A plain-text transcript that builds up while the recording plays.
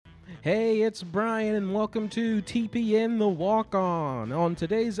Hey, it's Brian, and welcome to TPN The Walk-On. On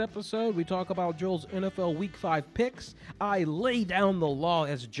today's episode, we talk about Joel's NFL Week 5 picks. I lay down the law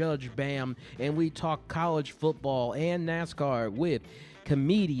as Judge Bam, and we talk college football and NASCAR with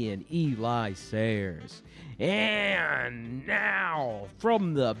comedian Eli Sairs. And now,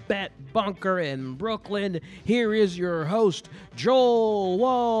 from the Bet Bunker in Brooklyn, here is your host, Joel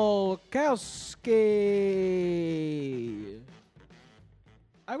Walkowski.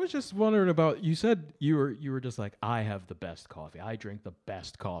 I was just wondering about, you said you were just like, I have the best coffee. I drink the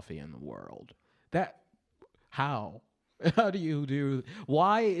best coffee in the world. How do you do,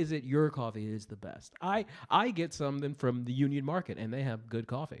 why is it your coffee is the best? I get something from the Union Market, and they have good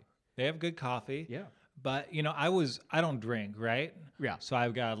coffee. They have good coffee. Yeah. But, I don't drink, right? Yeah. So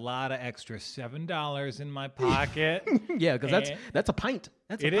I've got a lot of extra $7 in my pocket. Yeah, because that's a pint.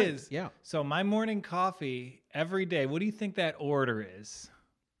 It is. Yeah. So my morning coffee every day, what do you think that order is?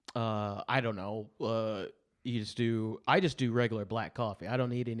 I don't know. I just do regular black coffee. I don't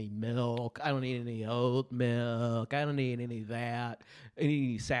need any milk. I don't need any oat milk. I don't need any of that.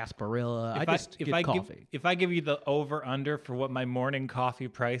 Any sarsaparilla. I just get coffee. If I give you the over under for what my morning coffee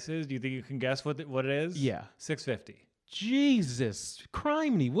price is, do you think you can guess what it is? Yeah. $6.50. Jesus,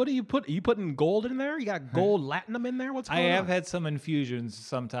 criminy. What do you put? Are you putting gold in there? You got gold latinum in there? What's going on? I have had some infusions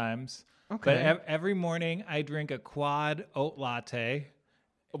sometimes. Okay. But every morning I drink a quad oat latte.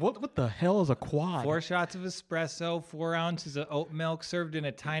 What the hell is a quad? 4 shots of espresso, 4 ounces of oat milk served in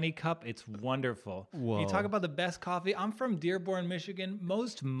a tiny cup. It's wonderful. Whoa. You talk about the best coffee. I'm from Dearborn, Michigan,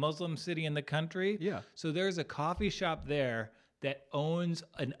 most Muslim city in the country. Yeah. So there's a coffee shop there that owns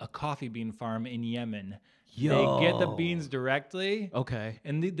a coffee bean farm in Yemen. Yo. They get the beans directly. Okay.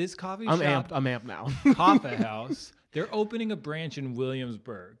 And this coffee I'm shop, amped now. Coffee House, they're opening a branch in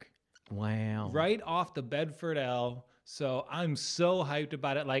Williamsburg. Wow. Right off the Bedford L. So I'm so hyped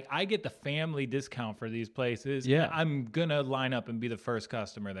about it. Like, I get the family discount for these places. Yeah. I'm going to line up and be the first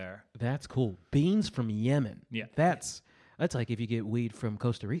customer there. That's cool. Beans from Yemen. Yeah. That's like if you get weed from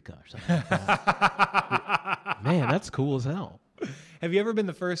Costa Rica or something like that. Man, that's cool as hell. Have you ever been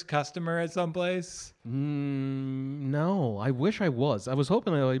the first customer at some place? No, I wish I was. I was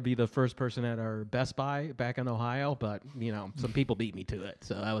hoping I would be the first person at our Best Buy back in Ohio, but, some people beat me to it,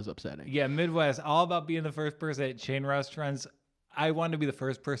 so that was upsetting. Yeah, Midwest, all about being the first person at chain restaurants. I wanted to be the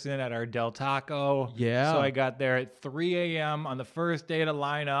first person at our Del Taco. Yeah. So I got there at 3 a.m. on the first day to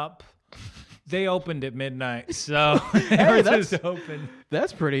line up. They opened at midnight, so Hey, just open.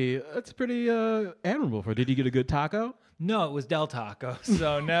 That's pretty admirable. Did you get a good taco? No, it was Del Taco,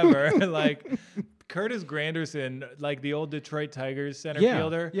 so never. Like, Curtis Granderson, like the old Detroit Tigers center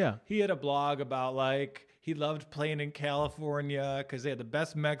fielder, yeah. He had a blog about, like, he loved playing in California because they had the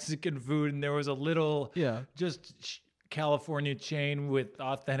best Mexican food, and there was a little California chain with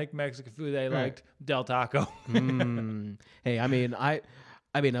authentic Mexican food they liked, Del Taco. Hey, I've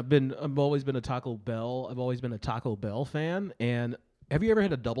always been a Taco Bell. I've always been a Taco Bell fan. And have you ever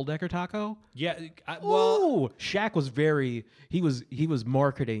had a double-decker taco? Yeah. Shaq was he was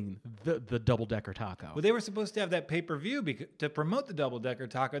marketing the double-decker taco. Well, they were supposed to have that pay-per-view to promote the double-decker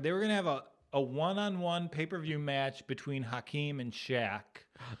taco. They were going to have a one-on-one pay-per-view match between Hakeem and Shaq.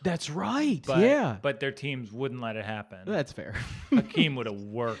 That's right. But their teams wouldn't let it happen. That's fair. Hakeem would have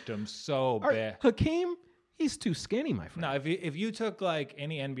worked him so bad. Hakeem? He's too skinny, my friend. No, if you took like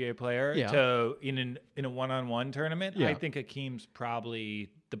any NBA player in a one-on-one tournament, I think Hakeem's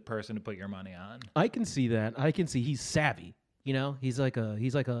probably the person to put your money on. I can see that. I can see he's savvy. He's like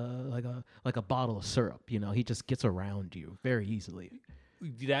a bottle of syrup. He just gets around you very easily.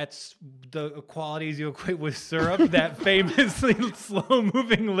 That's the qualities you equate with syrup, that famously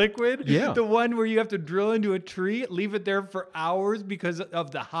slow-moving liquid. Yeah. The one where you have to drill into a tree, leave it there for hours because of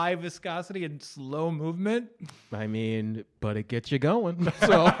the high viscosity and slow movement. But it gets you going.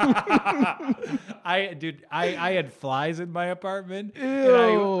 So I had flies in my apartment.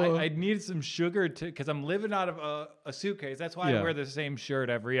 Ew. And I needed some sugar because I'm living out of a suitcase. That's why I wear the same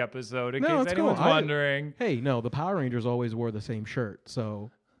shirt every episode in case anyone's wondering. The Power Rangers always wore the same shirt, so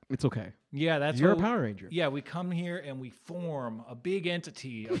it's okay. Yeah, you're a Power Ranger. Yeah, we come here and we form a big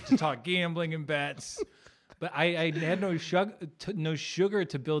entity to talk gambling and bets. But I had no sugar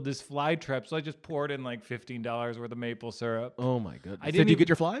to build this fly trap, so I just poured in like $15 worth of maple syrup. Oh my goodness! Did you get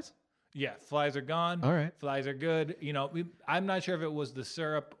your flies? Yeah, flies are gone. All right. Flies are good. I'm not sure if it was the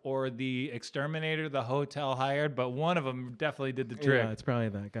syrup or the exterminator the hotel hired, but one of them definitely did the trick. Yeah, it's probably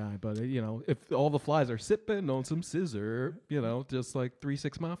that guy. But, if all the flies are sipping on some scissor, just like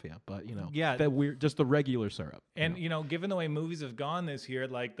 3-6 Mafia. But, that weird, just the regular syrup. And, given the way movies have gone this year,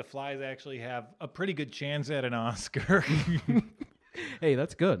 like the flies actually have a pretty good chance at an Oscar. Hey,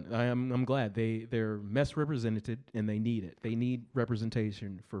 that's good. I'm glad they're misrepresented and they need it. They need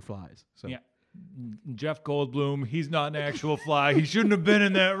representation for flies. So yeah. Jeff Goldblum, he's not an actual fly. He shouldn't have been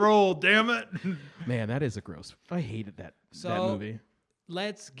in that role, damn it. Man, that is a gross. I hated that movie.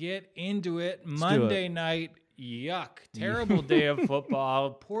 Let's get into it. Monday night, yuck. Terrible day of football.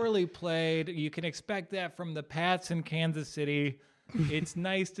 Poorly played. You can expect that from the Pats in Kansas City. It's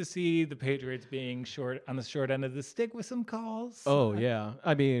nice to see the Patriots being on the short end of the stick with some calls. Oh, yeah.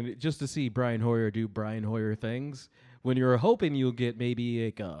 I mean, just to see Brian Hoyer do Brian Hoyer things. When you're hoping you'll get maybe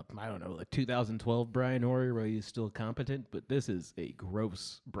like a 2012 Brian Hoyer where he's still competent, but this is a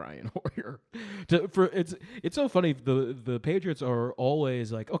gross Brian Hoyer. It's so funny. The Patriots are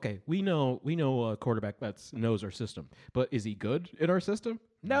always like, okay, we know a quarterback that knows our system, but is he good in our system?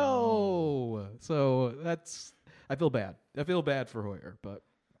 No. So I feel bad. I feel bad for Hoyer, but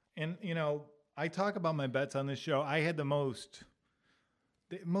I talk about my bets on this show. I had the most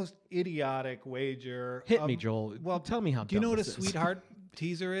idiotic wager. Hit me, Joel. Well, tell me how. Do you know what a sweetheart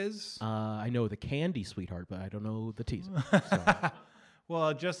teaser is? I know the candy sweetheart, but I don't know the teaser. So.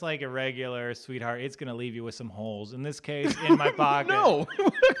 Well, just like a regular sweetheart, it's going to leave you with some holes. In this case, in my pocket. No.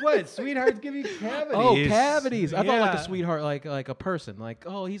 What? Sweethearts give you cavities. Oh, cavities. I thought like a sweetheart, like a person. Like,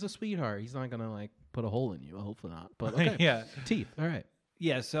 oh, he's a sweetheart. He's not going to like put a hole in you. Hopefully not. But okay. Yeah. Teeth. All right.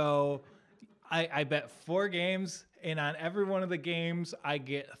 Yeah. So I bet 4 games. And on every one of the games, I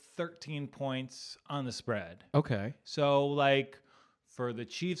get 13 points on the spread. Okay. So, like, for the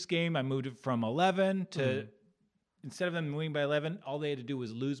Chiefs game, I moved it from 11 to, instead of them winning by 11, all they had to do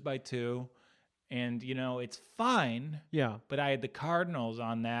was lose by 2. And, it's fine. Yeah. But I had the Cardinals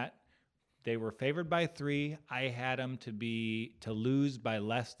on that. They were favored by 3. I had them to lose by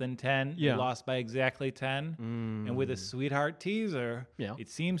less than 10. Yeah. They lost by exactly 10. And with a sweetheart teaser, it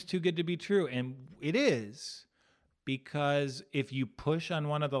seems too good to be true. And it is. Because if you push on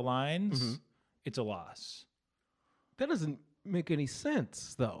one of the lines, it's a loss. That doesn't make any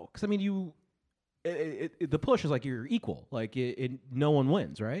sense, though. Because, I mean, the push is like you're equal. Like, no one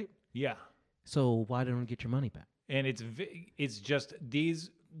wins, right? Yeah. So why don't you get your money back? And it's just these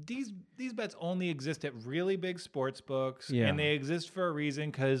bets only exist at really big sports books, and they exist for a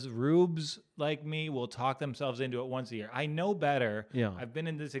reason because rubes like me will talk themselves into it once a year. I know better. Yeah. I've been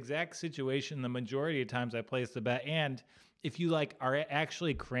in this exact situation the majority of times I place the bet, and if you are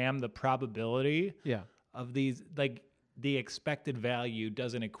actually cram the probability of these, like the expected value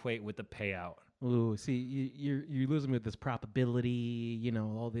doesn't equate with the payout. Ooh, see, you're losing with this probability,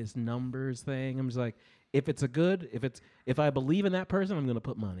 all this numbers thing. I'm just like, if if I believe in that person, I'm going to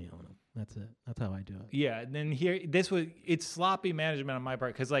put money on them. That's it. That's how I do it. Yeah. And then it's sloppy management on my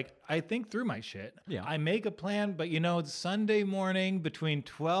part. Cause I think through my shit. Yeah. I make a plan, but it's Sunday morning between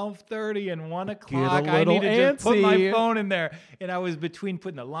 12:30 and 1 o'clock. I need to just put my phone in there. And I was between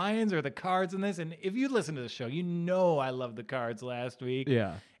putting the Lions or the Cards in this. And if you listen to the show, I love the Cards last week.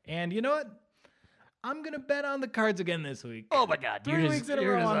 Yeah. And you know what? I'm going to bet on the Cards again this week. Oh my God. 3 weeks in a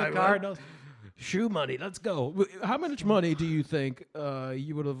row on the Cardinals. Shoe money, let's go. How much money do you think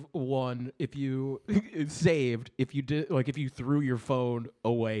you would have won if you saved if you did if you threw your phone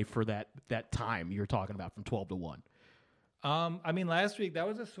away for that time you're talking about from 12 to 1? I mean, last week that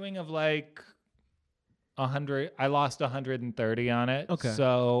was a swing of like 100. I lost 130 on it. Okay,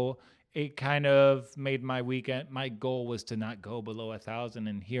 so it kind of made my weekend. My goal was to not go below 1,000,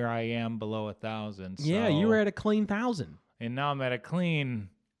 and here I am below 1,000. So, yeah, you were at a clean 1,000, and now I'm at a clean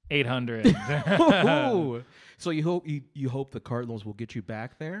 800. So you hope the Cardinals will get you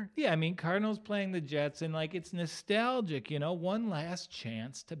back there? Yeah, I mean, Cardinals playing the Jets, and it's nostalgic, one last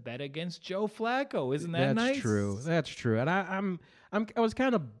chance to bet against Joe Flacco. Isn't that nice? That's true. And I was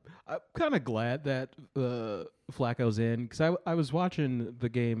kind of glad that Flacco's in because I was watching the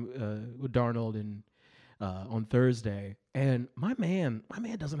game with Darnold and on Thursday, and my man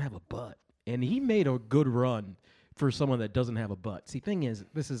doesn't have a butt, and he made a good run for someone that doesn't have a butt. See, thing is,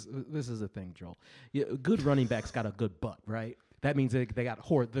 this is the thing, Joel. Good running backs got a good butt, right? That means they got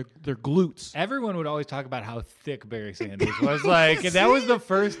their glutes. Everyone would always talk about how thick Barry Sanders was. Like, that was the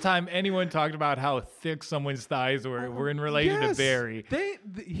first time anyone talked about how thick someone's thighs were in relation to Barry.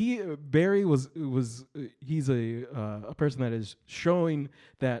 Barry was he's a person that is showing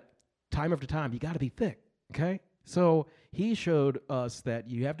that time after time you got to be thick. Okay, so he showed us that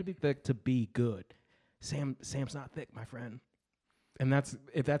you have to be thick to be good. Sam's not thick, my friend, and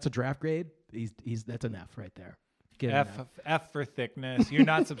if that's a draft grade, that's an F right there. F for thickness. You're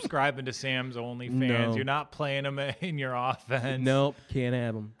not subscriing to Sam's OnlyFans. No. You're not playing him in your offense. Nope, can't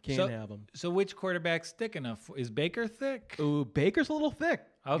have him. Have him. So which quarterback's thick enough? Is Baker thick? Ooh, Baker's a little thick.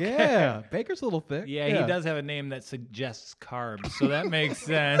 Okay. Yeah, Baker's a little thick. Yeah, he does have a name that suggests carbs, so that makes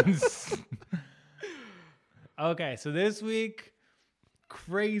sense. Okay, so this week,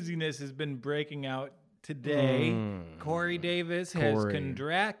 craziness has been breaking out today. Corey Davis has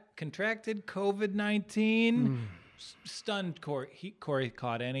contracted COVID-19. Stunned Corey. Corey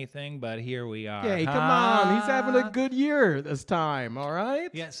caught anything, but here we are. Hey, come on. He's having a good year this time, all right?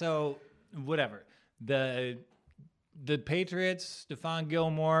 Yeah, so whatever. The Patriots, Stephon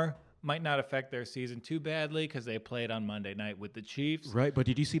Gilmore, might not affect their season too badly because they played on Monday night with the Chiefs. Right, but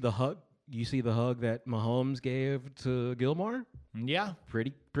did you see the hug? You see the hug that Mahomes gave to Gilmore? Yeah.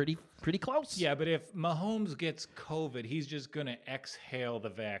 Pretty close. Yeah, but if Mahomes gets COVID, he's just going to exhale the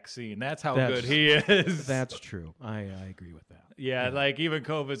vaccine. That's how good he is. That's true. I agree with that. Yeah, like even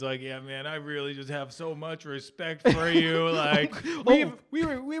COVID's like, yeah, man, I really just have so much respect for you. Like we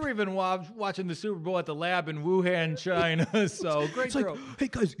were even watching the Super Bowl at the lab in Wuhan, China. So great throw. Like, hey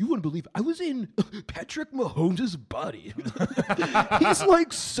guys, you wouldn't believe it. I was in Patrick Mahomes' body. He's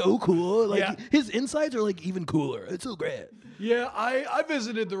like so cool. Like his insides are like even cooler. It's so great. Yeah, I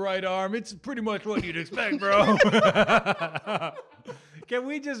visited the right arm. It's pretty much what you'd expect, bro. Can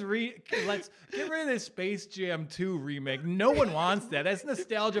we just let's get rid of this Space Jam 2 remake. No one wants that. That's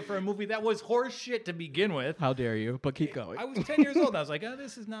nostalgia for a movie that was horse shit to begin with. How dare you? But keep going. I was 10 years old. I was like, oh,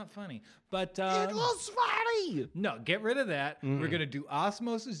 this is not funny. But it was funny. No, get rid of that. We're going to do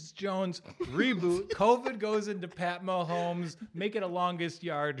Osmosis Jones reboot. COVID goes into Pat Mahomes. Make it a longest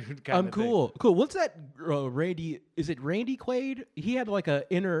yard kind of cool. thing. Cool. What's that Randy? Is it Randy Quaid? He had like an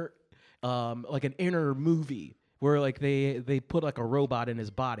inner movie where like they put like a robot in his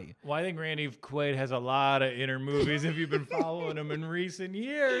body. Well, I think Randy Quaid has a lot of inner movies if you've been following him in recent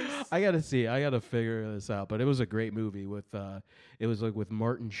years. I gotta figure this out. But it was a great movie with it was like with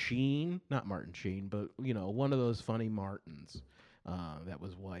Martin Sheen, not Martin Sheen, but you know, one of those funny Martins that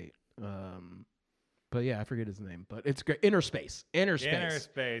was white. But yeah, I forget his name. But it's great. Inner Space was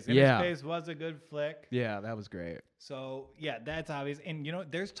a good flick. Yeah, that was great. So yeah, that's obvious. And you know,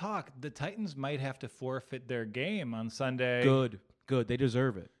 there's talk the Titans might have to forfeit their game on Sunday. Good. They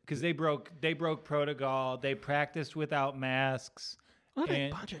deserve it because they broke protocol. They practiced without masks. What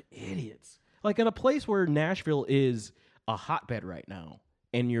a bunch of idiots! Like in a place where Nashville is a hotbed right now,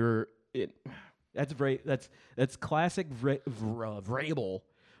 and that's classic Vrabel.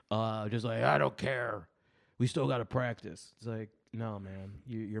 Just like, I don't care. We still got to practice. It's like, no, man,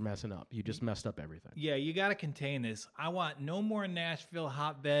 you're messing up. You just messed up everything. Yeah, you got to contain this. I want no more Nashville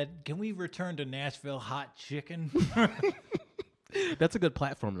hotbed. Can we return to Nashville hot chicken? That's a good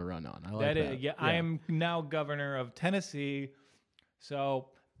platform to run on. I like that. Yeah, I am now governor of Tennessee. So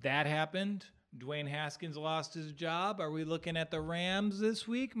that happened. Dwayne Haskins lost his job. Are we looking at the Rams this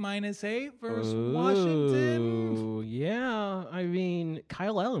week, -8 versus Washington? Yeah. I mean,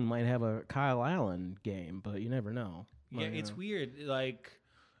 Kyle Allen might have a Kyle Allen game, but you never know. Yeah, it's weird. Like,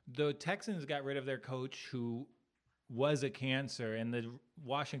 the Texans got rid of their coach who was a cancer, and the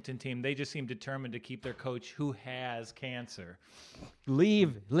Washington team, they just seem determined to keep their coach who has cancer.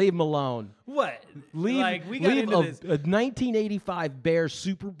 Leave him alone. What? Leave a 1985 Bears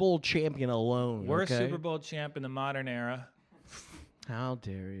Super Bowl champion alone. Worst Super Bowl champ in the modern era. How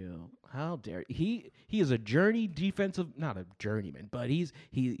dare you? How dare he is a not a journeyman, but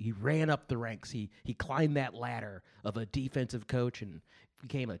he ran up the ranks. He climbed that ladder of a defensive coach and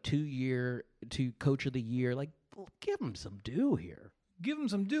became a 2-year coach of the year. Like, give him some due here. Give him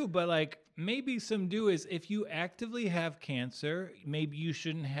some due, but like maybe some due is if you actively have cancer, maybe you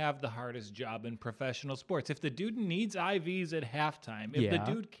shouldn't have the hardest job in professional sports. If the dude needs IVs at halftime, if the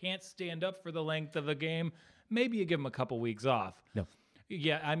dude can't stand up for the length of a game, maybe you give him a couple weeks off. No.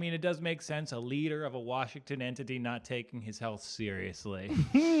 Yeah, I mean, it does make sense. A leader of a Washington entity not taking his health seriously.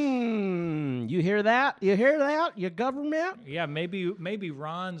 You hear that? Your government? Yeah, maybe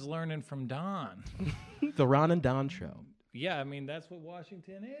Ron's learning from Don. The Ron and Don show. Yeah, I mean, that's what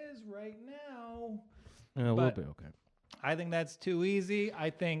Washington is right now. We'll be okay. I think that's too easy. I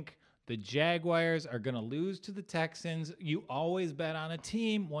think the Jaguars are going to lose to the Texans. You always bet on a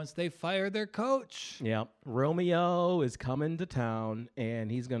team once they fire their coach. Yeah. Romeo is coming to town,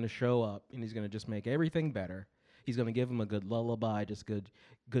 and he's going to show up, and he's going to just make everything better. He's going to give him a good lullaby, just good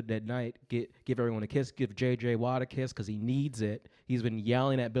at night. Give everyone a kiss. Give J.J. Watt a kiss because he needs it. He's been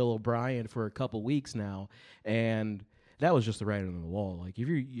yelling at Bill O'Brien for a couple weeks now, and that was just the writing on the wall. Like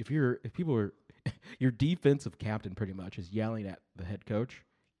if people are your defensive captain pretty much is yelling at the head coach,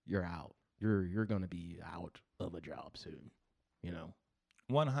 you're out. you're going to be out of a job soon,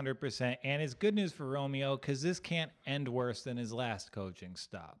 100%. And it's good news for Romeo because this can't end worse than his last coaching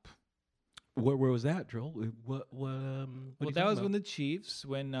stop. Where was that, Joel? What that was when the Chiefs,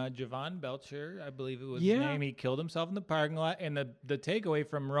 when Javon Belcher, I believe it was his name, he killed himself in the parking lot. And the takeaway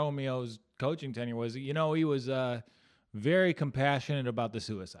from Romeo's coaching tenure was, he was very compassionate about the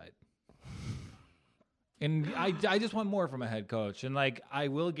suicide. And I just want more from a head coach. And, I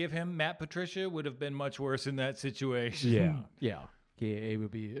will give him, Matt Patricia would have been much worse in that situation. Yeah. It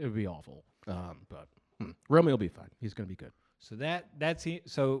would be awful. But Romeo will be fine. He's going to be good. So that's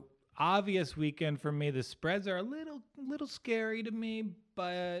so obvious weekend for me. The spreads are a little scary to me,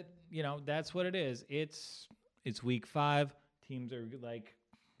 but that's what it is. It's week 5. Teams are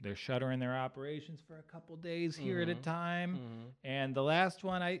they're shuttering their operations for a couple days here at a time. Mm-hmm. And the last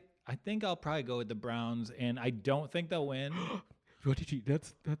one, I think I'll probably go with the Browns, and I don't think they'll win. What did you?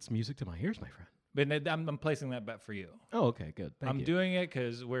 That's music to my ears, my friend. But I'm placing that bet for you. Oh, okay, good. Thank you. I'm doing it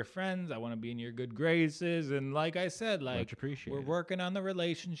because we're friends. I want to be in your good graces, and like I said, much appreciated. We're working on the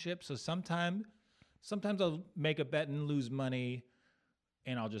relationship. So sometimes I'll make a bet and lose money,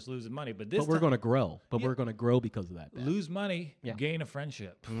 and I'll just lose the money. But we're going to grow. We're going to grow because of that bet. Lose money, gain a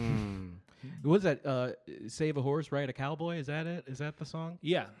friendship. What was that? Save a horse, ride a cowboy. Is that it? Is that the song?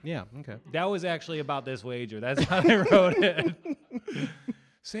 Yeah. Yeah. Okay. That was actually about this wager. That's how they wrote it.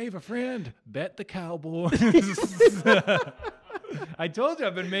 Save a friend, bet the Cowboys. I told you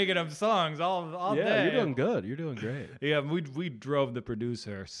I've been making up songs all day. Yeah, you're doing good. You're doing great. Yeah, we drove the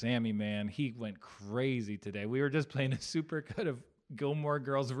producer, Sammy, man. He went crazy today. We were just playing a supercut of Gilmore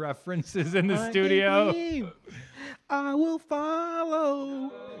Girls references in the studio. I will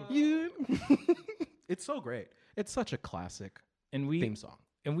follow you. It's so great. It's such a classic theme song.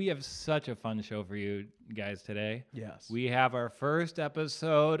 And we have such a fun show for you guys today. Yes. We have our first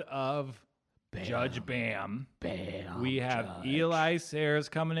episode of Judge Bam. We have Eli Sairs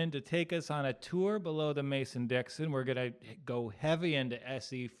coming in to take us on a tour below the Mason-Dixon. We're going to go heavy into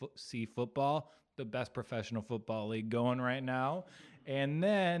SEC football, the best professional football league going right now. And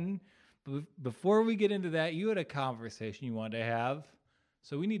then before we get into that, you had a conversation you wanted to have.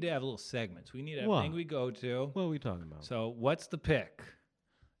 So we need to have little segments. We need a thing we go to. What are we talking about? So what's the pick?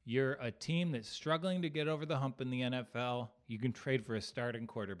 You're a team that's struggling to get over the hump in the NFL. You can trade for a starting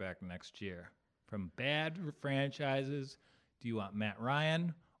quarterback next year. From bad franchises, do you want Matt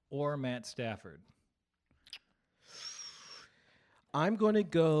Ryan or Matt Stafford? I'm going to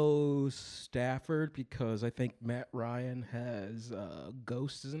go Stafford because I think Matt Ryan has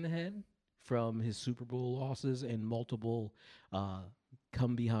ghosts in the head from his Super Bowl losses and multiple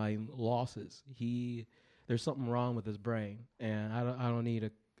come-behind losses. There's something wrong with his brain, and I don't need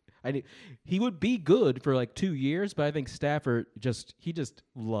a. He would be good for 2 years, but I think Stafford just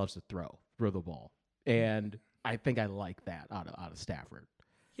loves to throw the ball, and I think I like that out of Stafford.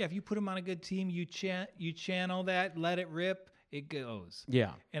 Yeah, if you put him on a good team, you channel that, let it rip, it goes.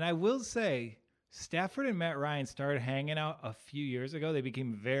 Yeah, and I will say, Stafford and Matt Ryan started hanging out a few years ago. They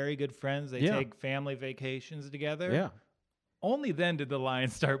became very good friends. They take family vacations together. Yeah. Only then did the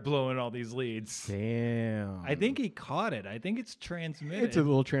Lions start blowing all these leads. Damn. I think he caught it. I think it's transmitted. It's a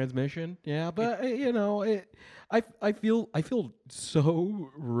little transmission. Yeah, but I feel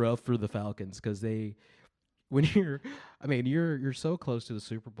so rough for the Falcons because you're so close to the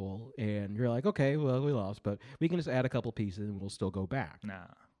Super Bowl and you're like, okay, well, we lost, but we can just add a couple pieces and we'll still go back.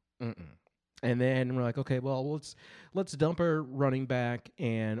 Nah. And then we're like, okay, well, let's dump our running back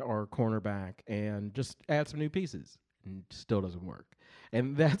and our cornerback and just add some new pieces. And it still doesn't work.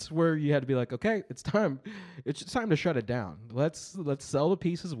 And that's where you had to be like, okay, it's time to shut it down. Let's sell the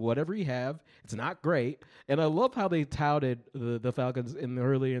pieces, whatever you have. It's not great. And I love how they touted the Falcons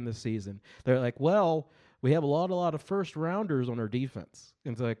early in the season. They're like, well, we have a lot of first rounders on our defense.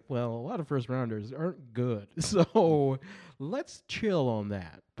 And it's like, well, a lot of first rounders aren't good. So let's chill on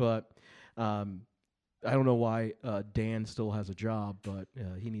that. But I don't know why Dan still has a job, but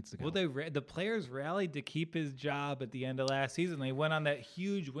he needs to go. Well, the players rallied to keep his job at the end of last season. They went on that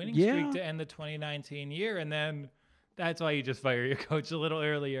huge winning streak to end the 2019 year, and then that's why you just fire your coach a little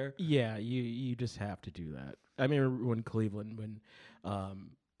earlier. Yeah, you just have to do that. I mean, when Cleveland,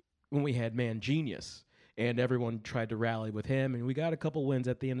 when we had Man Genius, and everyone tried to rally with him, and we got a couple wins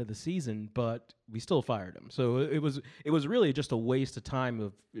at the end of the season, but we still fired him. So it was really just a waste of time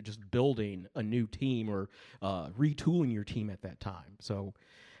of just building a new team or retooling your team at that time. So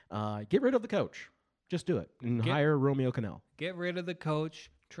get rid of the coach. Just do it and hire Romeo Crennel. Get rid of the coach,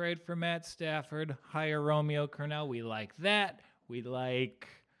 trade for Matt Stafford, hire Romeo Crennel. We like that. We like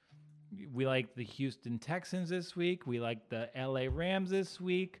the Houston Texans this week. We like the LA Rams this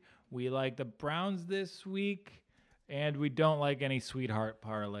week. We like the Browns this week. And we don't like any sweetheart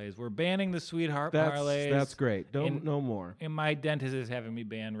parlays. We're banning the sweetheart parlays. That's great. No more. And my dentist is having me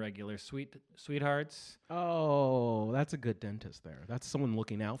ban regular sweethearts. Oh, that's a good dentist there. That's someone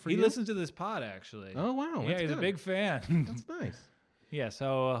looking out for you. He listens to this pod, actually. Oh, wow. Yeah, he's a big fan. That's nice. Yeah,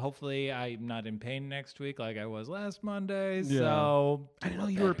 so hopefully I'm not in pain next week like I was last Monday. Yeah. So I didn't know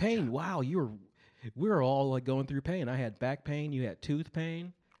you were in pain. Wow, we were all like going through pain. I had back pain. You had tooth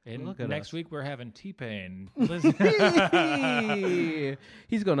pain. And look at next us. week we're having T-Pain.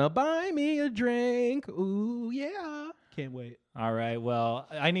 He's gonna buy me a drink. Ooh, yeah. Can't wait. All right. Well,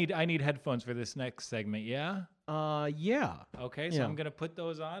 I need headphones for this next segment. Yeah. Yeah. Okay. So I'm gonna put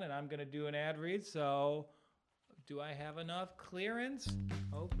those on, and I'm gonna do an ad read. So, do I have enough clearance?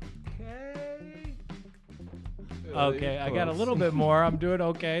 Okay. Okay. I got a little bit more. I'm doing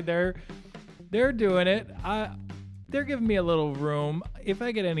okay. They're doing it. They're giving me a little room. If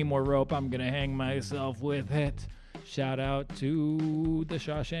I get any more rope, I'm going to hang myself with it. Shout out to the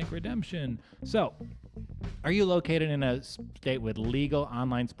Shawshank Redemption. So, are you located in a state with legal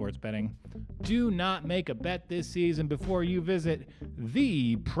online sports betting? Do not make a bet this season before you visit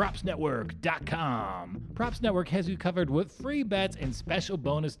thepropsnetwork.com. Props Network has you covered with free bets and special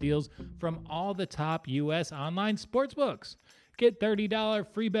bonus deals from all the top U.S. online sportsbooks. Get $30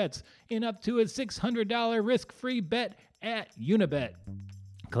 free bets and up to a $600 risk-free bet at Unibet.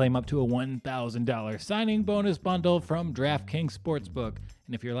 Claim up to a $1,000 signing bonus bundle from DraftKings Sportsbook.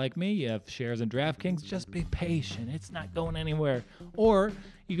 And if you're like me, you have shares in DraftKings, just be patient. It's not going anywhere. Or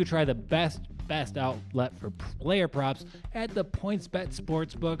you could try the best outlet for player props at the PointsBet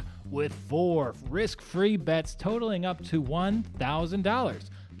Sportsbook with 4 risk-free bets totaling up to $1,000.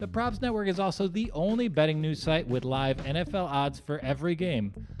 The Props Network is also the only betting news site with live NFL odds for every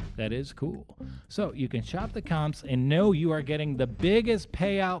game. That is cool. So you can shop the comps and know you are getting the biggest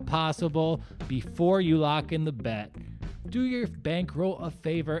payout possible before you lock in the bet. Do your bankroll a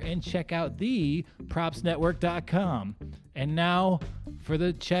favor and check out thepropsnetwork.com. And now for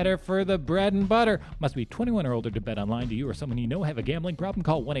the cheddar for the bread and butter. Must be 21 or older to bet online. Do you or someone you know have a gambling problem?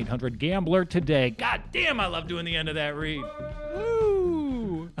 Call 1-800-GAMBLER today. God damn, I love doing the end of that read.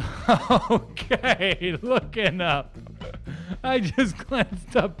 Woo! Okay, looking up. I just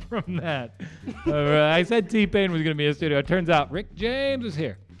glanced up from that. All right, I said T-Pain was going to be in the studio. It turns out Rick James is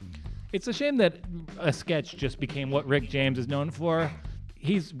here. It's a shame that a sketch just became what Rick James is known for.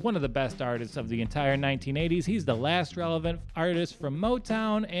 He's one of the best artists of the entire 1980s. He's the last relevant artist from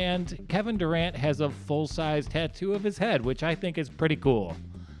Motown, and Kevin Durant has a full-size tattoo of his head, which I think is pretty cool.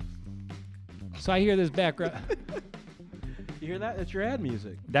 So I hear this background. You hear that? That's your ad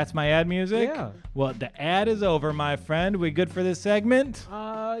music. That's my ad music? Yeah. Well, the ad is over, my friend. We good for this segment?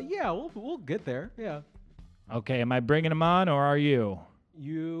 Yeah, we'll get there. Yeah. Okay, am I bringing him on, or are you?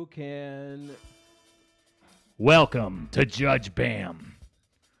 You can. Welcome to Judge Bam.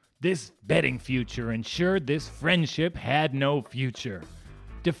 This betting future ensured this friendship had no future.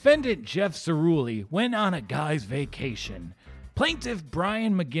 Defendant Jeff Cerulli went on a guy's vacation. Plaintiff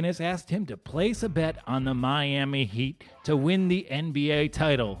Brian McGinnis asked him to place a bet on the Miami Heat to win the NBA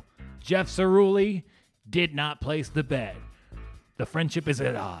title. Jeff Cerulli did not place the bet. The friendship is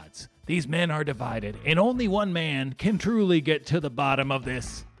at odds. These men are divided, and only one man can truly get to the bottom of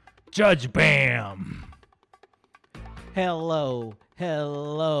this. Judge Bam. Hello,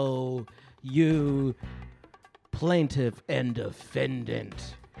 you plaintiff and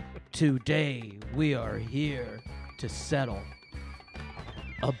defendant. Today we are here to settle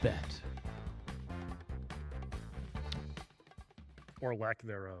a bet. Or lack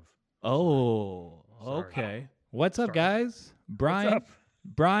thereof. Oh, Sorry. okay. What's up, guys? Brian, What's up?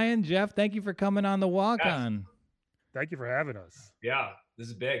 Brian, Jeff, thank you for coming on the walk-on. Thank you for having us. Yeah, this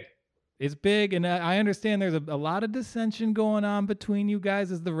is big. It's big, and I understand there's a lot of dissension going on between you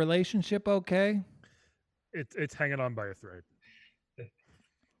guys. Is the relationship okay? It's hanging on by a thread.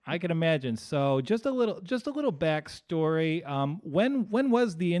 I can imagine. So just a little backstory. When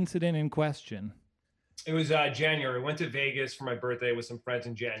was the incident in question? It was January. I went to Vegas for my birthday with some friends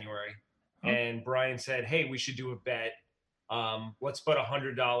in January. Oh. And Brian said, hey, we should do a bet. Let's put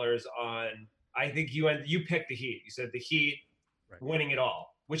 $100 on, I think you picked the Heat. You said the Heat winning it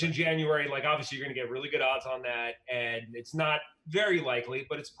all, which in January, like obviously you're going to get really good odds on that. And it's not very likely,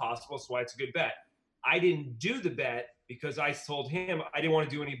 but it's possible. So why it's a good bet. I didn't do the bet because I told him I didn't want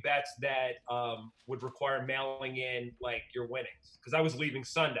to do any bets that would require mailing in like your winnings because I was leaving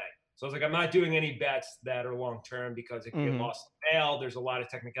Sunday. So I was like, I'm not doing any bets that are long-term because it can get lost in the mail. There's a lot of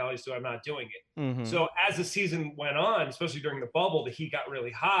technicalities, so I'm not doing it. So as the season went on, especially during the bubble, the Heat got really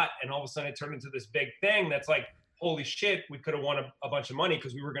hot, and all of a sudden it turned into this big thing that's like, holy shit, we could have won a bunch of money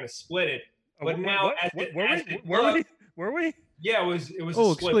because we were going to split it. But were we? Yeah, it was.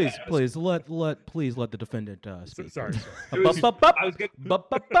 Oh, a split please let the defendant speak. Sorry. Sorry,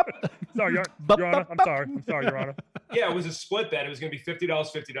 Your Honor. I'm sorry, Your Honor. Yeah, it was a split bet. It was going to be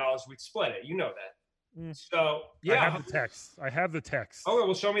 $50. We'd split it. You know that. So yeah, I have the text. Oh,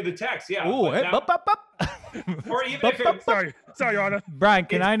 well, show me the text. Yeah. Ooh, Or even if it, sorry, Your Honor. Brian,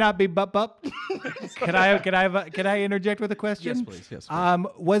 can I not be bup? Can I interject with a question? Yes, please. Yes.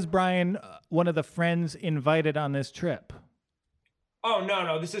 Was Brian one of the friends invited on this trip? Oh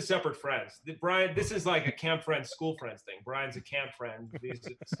no, this is separate friends. Brian, this is like a camp friend, school friends thing. Brian's a camp friend. These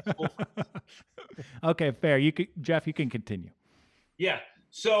are school friends. Okay, fair. Jeff, you can continue. Yeah.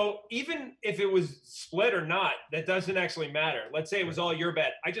 So even if it was split or not, that doesn't actually matter. Let's say it was all your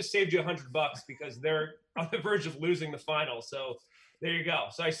bet. I just saved you $100 because they're on the verge of losing the final. So there you go.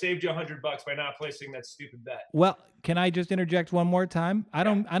 So I saved you $100 by not placing that stupid bet. Well, can I just interject one more time? I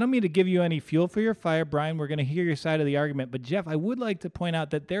don't mean to give you any fuel for your fire, Brian. We're going to hear your side of the argument. But Jeff, I would like to point out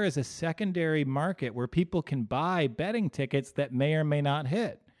that there is a secondary market where people can buy betting tickets that may or may not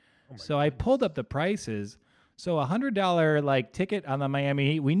hit. So I pulled up the prices. So $100 ticket on the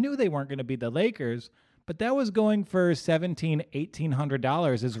Miami Heat, we knew they weren't going to beat the Lakers, but that was going for $1,700,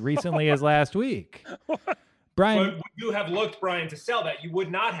 $1,800 as recently as last week. Brian, but would you have looked, Brian, to sell that? You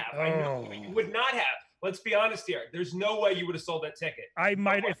would not have. I know you would not have. Let's be honest here. There's no way you would have sold that ticket. I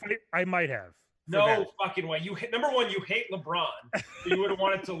might have. No fucking way. Number one, you hate LeBron. So you would have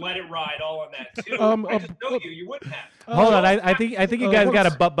wanted to let it ride all on that too. I just know you. You wouldn't have. Hold on. I think you guys got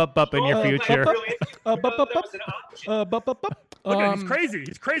a bup in your future. Okay, he's crazy.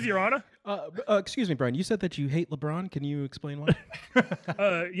 He's crazy, Your Honor. Excuse me, Brian. You said that you hate LeBron. Can you explain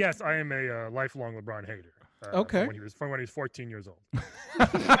why? Yes, I am a lifelong LeBron hater. Okay. From when he was 14 years old.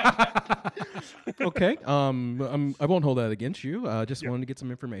 Okay. I won't hold that against you. Just wanted to get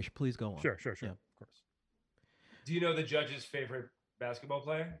some information. Please go on. Sure. Yeah. Of course. Do you know the judge's favorite basketball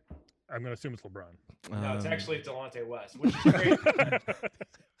player? I'm going to assume it's LeBron. No, it's actually Delonte West, which is great.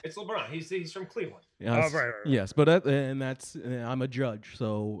 It's LeBron. He's from Cleveland. Yes, right. Yes, but I'm a judge,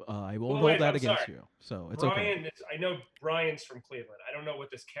 so I won't hold that against you. So it's Brian, okay. I know Brian's from Cleveland. I don't know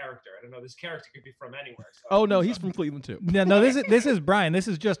what this character. I don't know. This character could be from anywhere. So oh no, he's from Cleveland too. No, this is Brian. This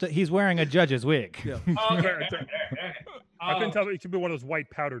is just he's wearing a judge's wig. Yeah. Okay. I couldn't tell. It could be one of those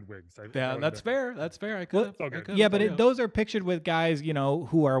white powdered wigs. That's fair. That's fair. I could. Yeah, but those are pictured with guys,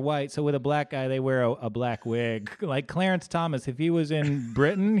 who are white. So with a black guy, they wear a black wig. Like Clarence Thomas, if he was in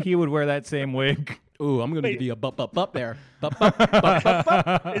Britain, he would wear that same wig. Ooh, I'm going to give you a bup there.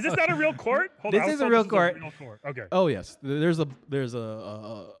 Is this not a real court? This is a real court. Okay. Oh yes, there's a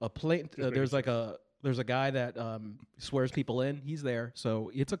plate. There's a guy that swears people in. He's there,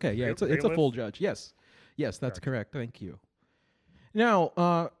 so it's okay. Yeah, it's a full judge. Yes, that's correct. Thank you.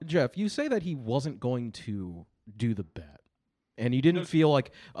 Now, Jeff, you say that he wasn't going to do the bet, and you didn't feel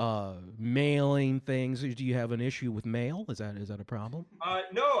like mailing things. Do you have an issue with mail? Is that a problem?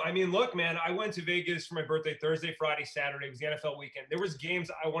 No. I mean, look, man, I went to Vegas for my birthday Thursday, Friday, Saturday. It was the NFL weekend. There was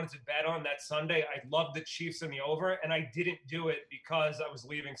games I wanted to bet on that Sunday. I loved the Chiefs in the over, and I didn't do it because I was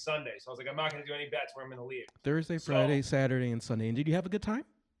leaving Sunday. So I was like, I'm not going to do any bets where I'm going to leave. Thursday, Friday, Saturday, and Sunday. And did you have a good time?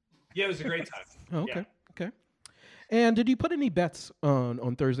 Yeah, it was a great time. Oh, okay. Yeah. Okay. And did you put any bets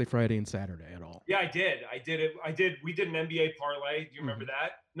on Thursday, Friday, and Saturday at all? Yeah, I did. We did an NBA parlay. Do you remember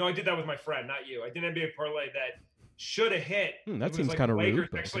that? No, I did that with my friend, not you. I did an NBA parlay that should have hit. That seems kind of rude.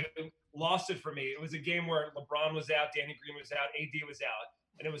 Actually lost it for me. It was a game where LeBron was out, Danny Green was out, AD was out,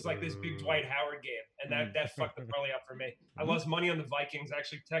 and it was like this big Dwight Howard game, and that fucked the parlay up for me. I lost money on the Vikings. I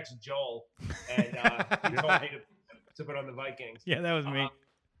actually texted Joel, and he told me to put on the Vikings. Yeah, that was me.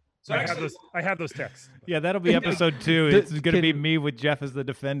 So I have those texts. Yeah, that'll be episode 2. It's going to be me with Jeff as the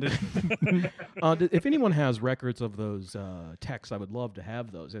defendant. If anyone has records of those texts, I would love to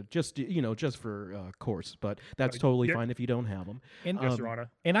have those. Just for course, but that's totally fine if you don't have them. Yes, Your Honor.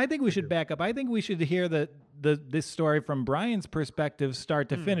 And I think we should back up. I think we should hear this story from Brian's perspective, start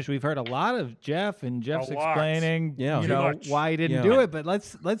to finish. We've heard a lot of Jeff and Jeff's explaining, why he didn't do it. But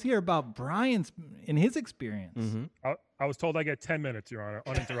let's hear about Brian's in his experience. Mm-hmm. I was told I get 10 minutes, Your Honor,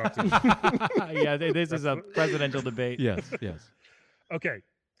 uninterrupted. Yeah, this is a presidential debate. Yes. Okay,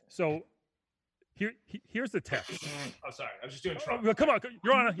 so here's the text. I'm sorry, I was just doing Trump. Come on,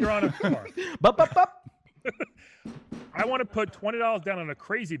 Your Honor, come on. I want to put $20 down on a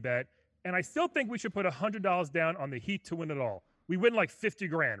crazy bet, and I still think we should put $100 down on the Heat to win it all. We win like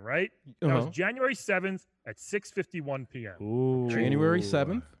 $50,000, right? That was January 7th at 6:51 p.m. Ooh. January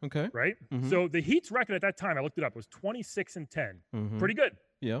 7th. Okay. Right? Mm-hmm. So the Heat's record at that time, I looked it up, was 26-10. Mm-hmm. Pretty good.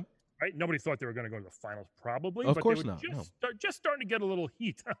 Yeah. Right? Nobody thought they were going to go to the finals, probably. Of but course they were not. just starting to get a little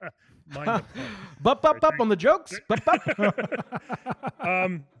heat. Mind Bup on the jokes.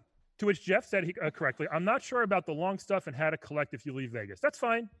 To which Jeff said correctly, I'm not sure about the long stuff and how to collect if you leave Vegas. That's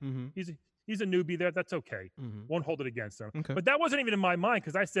fine. Mm-hmm. He's a newbie there. That's okay. Mm-hmm. Won't hold it against him. Okay. But that wasn't even in my mind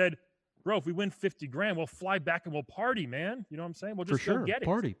because I said, bro, if we win 50 grand, we'll fly back and we'll party, man. You know what I'm saying? We'll just go get it.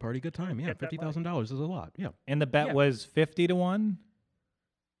 Party, good time. Yeah, $50,000 is a lot. Yeah. And the bet was 50-1.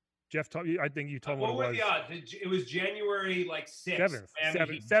 Jeff, I think you told me what it was. What were the odds? It was January 6th.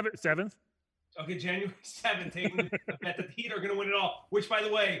 7th. Okay, January 7th, taking the bet that the Heat are going to win it all, which, by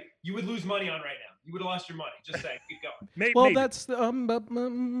the way, you would lose money on right now. You would have lost your money. Just saying. Keep going. Maybe. That's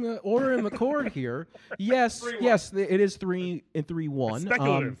order in the court here. Yes, it is 3-1.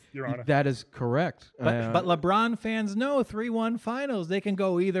 Speculative, Your Honor. That is correct. But LeBron fans know 3-1 finals. They can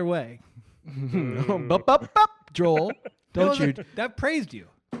go either way. Joel, don't you? That praised you.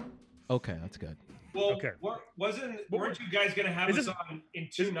 Okay, that's good. Well, weren't you guys going to have us on in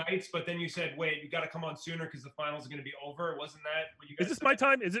 2 nights? But then you said, "Wait, you got to come on sooner because the finals are going to be over." Wasn't that what you guys? Is this my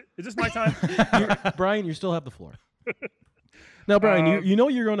time? Is this my time? Brian, you still have the floor. Now, Brian, you know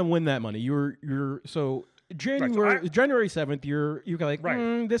you're going to win that money. So January 7th. You're like,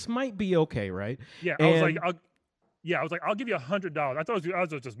 this might be okay, right? Yeah, I was like, I'll give you $100. I thought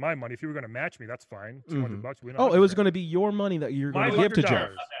it was just my money. If you were going to match me, that's fine. $200. It was going to be your money that you're going to give to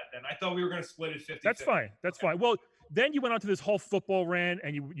Jeff. Then I thought we were going to split it 50. That's fine. That's fine. Well, then you went on to this whole football rant,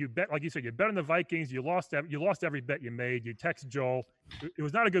 and you bet, like you said, you bet on the Vikings. You lost every bet you made. You text Joel. It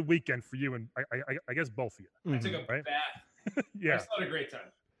was not a good weekend for you, and I guess both of you. I took a bath. Yeah, I still had a great time.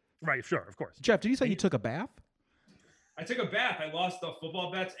 Right. Sure. Of course. Jeff, did you say you took a bath? I took a bath. I lost the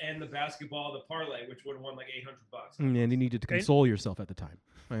football bets and the basketball, the parlay, which would have won like $800. And you needed to console yourself at the time.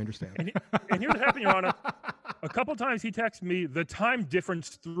 I understand. And here's what happened, Your Honor. A couple times he texted me. The time difference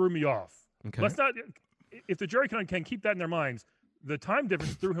threw me off. Okay. Let's not. If the jury can keep that in their minds, the time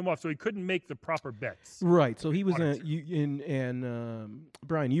difference threw him off, so he couldn't make the proper bets. Right. So he was Brian,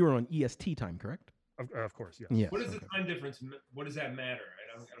 you were on EST time, correct? Of course, yes. Yes. What is the time difference? What does that matter?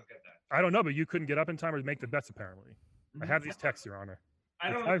 I don't get that. I don't know, but you couldn't get up in time or make the bets apparently. I have these texts, Your Honor.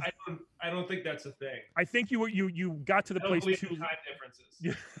 I don't think that's a thing. I think you got to the place too. Time differences.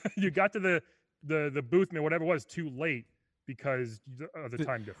 You got to the booth, whatever it was, too late because of the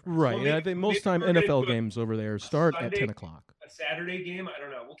time difference. Right. Well, I think most time NFL games over there start at 10 o'clock. A Saturday game? I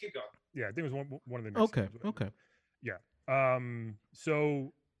don't know. We'll keep going. Yeah, I think it was one of the. Okay. Yeah.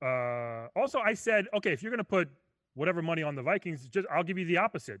 So also I said, okay, if you're going to put whatever money on the Vikings, I'll give you the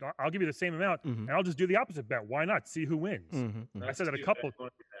opposite. I'll give you the same amount, and I'll just do the opposite bet. Why not? See who wins. I said that a couple.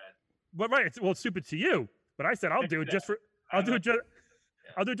 But right, it's stupid to you. But I said I'll do it just for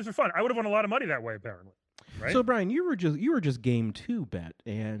fun. I would have won a lot of money that way, apparently. Right? So Brian, you were just game 2 bet,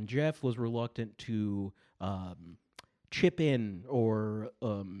 and Jeff was reluctant to chip in or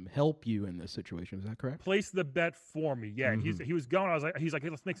help you in this situation. Is that correct? Place the bet for me. Yeah, he was going. He's like, hey,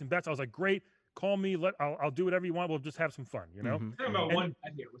 let's make some bets. I was like, great. Call me. I'll do whatever you want. We'll just have some fun, you know. We're talking about one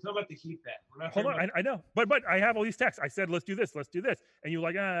bet here. We're talking about the Heat bet. We're not hold on. I know, but I have all these texts. I said, let's do this, and you're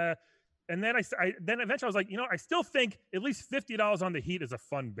like, and then then eventually I was like, I still think at least $50 on the Heat is a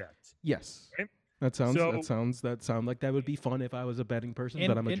fun bet. Yes. Right? That sounds like that would be fun if I was a betting person,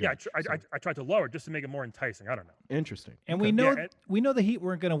 but I'm a judge. Yeah, I tried to lower it just to make it more enticing. I don't know. Interesting. And we know the Heat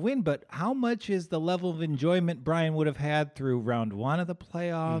weren't going to win, but how much is the level of enjoyment Brian would have had through round 1 of the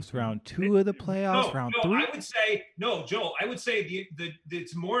playoffs, round 2 of the playoffs, round 3? I would say Joel. I would say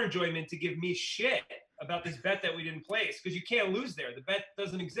it's more enjoyment to give me shit about this bet that we didn't place because you can't lose there. The bet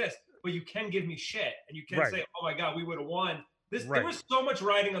doesn't exist, but you can give me shit and you can say, "Oh my God, we would have won." There was so much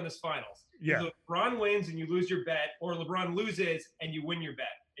riding on this finals. Yeah. Either LeBron wins and you lose your bet, or LeBron loses and you win your bet.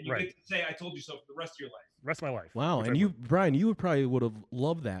 And you get to say, I told you so for the rest of your life. Rest of my life. Wow. And Brian, you probably would have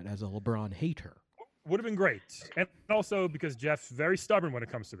loved that as a LeBron hater. Would have been great. And also because Jeff's very stubborn when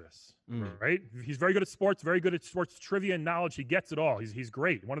it comes to this. Right? He's very good at sports, very good at sports trivia and knowledge. He gets it all. He's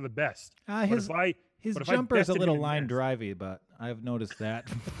great. One of the best. His jumper is a little line drivey, but I've noticed that.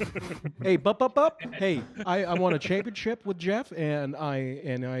 Hey, Hey, I won a championship with Jeff, and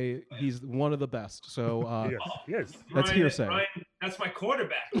he's one of the best. So yes. That's hearsay. Ryan, that's my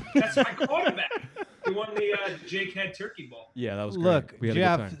quarterback. He won the Jake Head Turkey Bowl. Yeah, that was great. Look,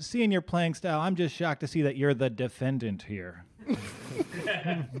 Jeff, seeing your playing style, I'm just shocked to see that you're the defendant here.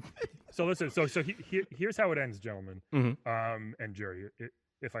 So listen, so here's how it ends, gentlemen, and jury,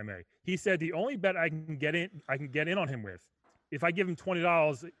 if I may. He said the only bet I can get in on him with, if I give him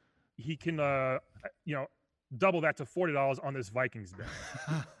 $20, he can double that to $40 on this Vikings bet.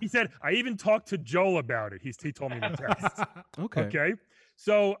 He said I even talked to Joel about it. He told me in the text. Okay.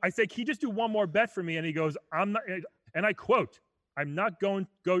 So I say, can you just do one more bet for me? And he goes, I'm not, and I quote, I'm not going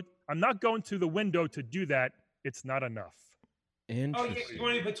to the window to do that. It's not enough. Interesting. Oh yeah, you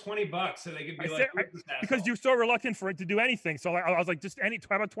want to put $20 so they could be because you're so reluctant for it to do anything. So I was like, just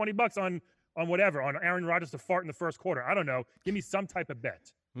how about $20 on whatever, on Aaron Rodgers to fart in the first quarter? I don't know. Give me some type of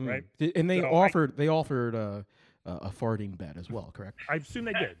bet, right? And they offered a farting bet as well, correct? I assume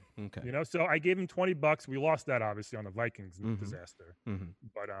they did. Okay. You know, so I gave him $20. We lost that obviously on the Vikings disaster.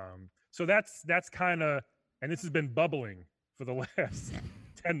 But so that's kind of, and this has been bubbling for the last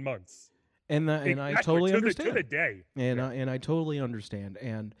 10 months. And I totally understand. To the day. And I totally understand.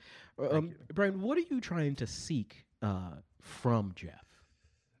 And Brian, what are you trying to seek from Jeff?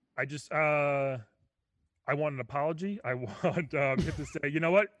 I just I want an apology. I want him to say, you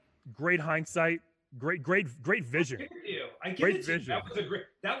know what? Great hindsight. Great vision. I give it to you.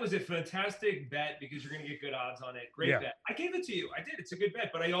 That was a fantastic bet because you're going to get good odds on it. Great bet. I gave it to you. I did. It's a good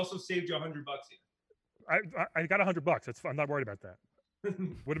bet, but I also saved you $100 here. I got $100. That's fine. I'm not worried about that.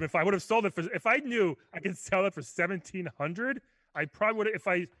 Would have been fine. I would have sold it for, if I knew I could sell it for $1,700. I probably would have,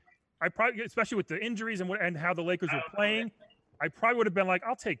 I probably, especially with the injuries and how the Lakers were playing, I probably would have been like,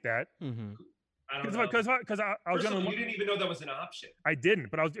 I'll take that. Because I was you didn't even know that was an option. I didn't,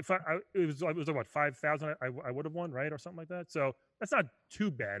 but it was like what, 5,000 I would have won, right, or something like that. So that's not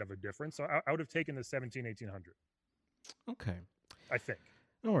too bad of a difference. So I would have taken the 1,800. Okay, I think.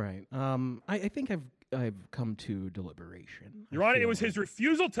 All right. I think I've come to deliberation. Your Honor, it was his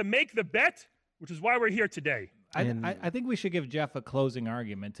refusal to make the bet, which is why we're here today. I think we should give Jeff a closing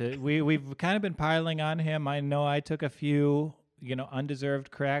argument. We've kind of been piling on him. I know I took a few, undeserved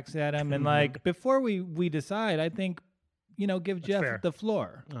cracks at him, and before we decide, I think, give That's Jeff fair. the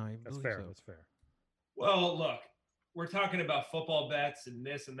floor. That's fair. That's fair. Well, look, we're talking about football bets and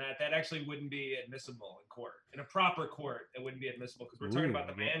this and that. That actually wouldn't be admissible in court. In a proper court, it wouldn't be admissible because we're talking about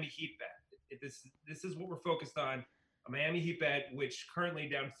the Miami Heat bet. This is what we're focused on. A Miami Heat bet, which currently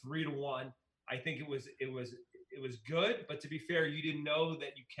down 3-1. I think it was good, but to be fair, you didn't know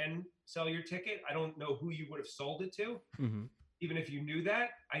that you can sell your ticket. I don't know who you would have sold it to. Even if you knew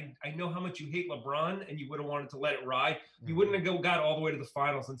that, I know how much you hate LeBron, and you would have wanted to let it ride. You wouldn't have got all the way to the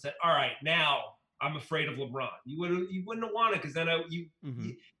finals and said, "All right, now I'm afraid of LeBron." You wouldn't have wanted, because then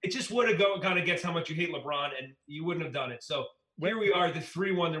it just would have gone against how much you hate LeBron, and you wouldn't have done it. So here we are, the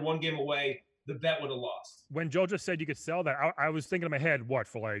 3-1, they're one game away. The bet would have lost. When Joe just said you could sell that, I was thinking in my head, what,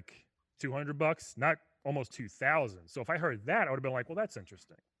 for like $200, not almost 2,000. So if I heard that, I would have been like, well, that's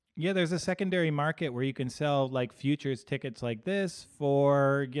interesting. Yeah, there's a secondary market where you can sell like futures tickets like this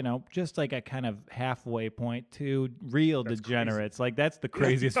for, just like a kind of halfway point to real degenerates. Crazy. Like that's the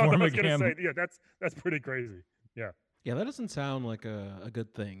craziest form of gambling. Yeah, that's pretty crazy. Yeah. Yeah, that doesn't sound like a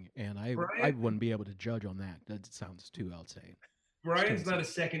good thing, and I wouldn't be able to judge on that. That sounds too outside. Brian's not a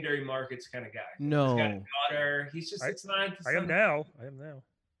secondary markets kind of guy. No. He's got a daughter. He's just, it's not. I am now.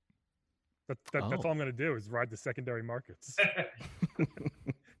 That's all I'm going to do is ride the secondary markets.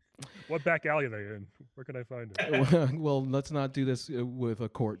 What back alley are they in? Where can I find it? Well, let's not do this with a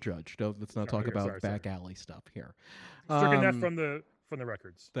court judge. Let's not talk about back alley stuff here. Stricken that from the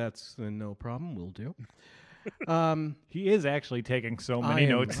records. That's no problem. We'll do. He is actually taking so many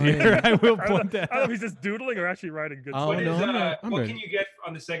notes here. I will point that out. I don't know if he's just doodling or actually writing good stuff. What can you get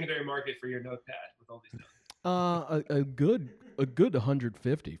on the secondary market for your notepad with all these notes? A good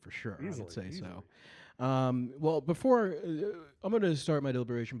 150 for sure. Easily, I would say easily. so. Well, before I'm going to start my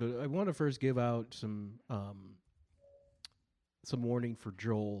deliberation, but I want to first give out some warning for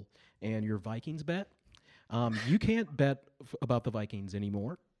Joel and your Vikings bet. You can't bet about the Vikings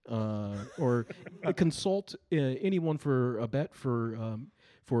anymore, or consult anyone for a bet for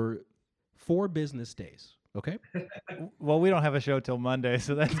 4 business days. Okay. Well, we don't have a show till Monday,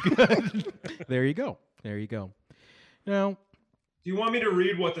 so that's good. There you go. Now, do you want me to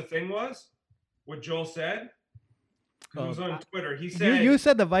read what the thing was? What Joel said? It was on Twitter. He said you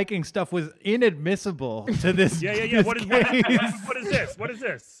said the Viking stuff was inadmissible to this. Yeah. What is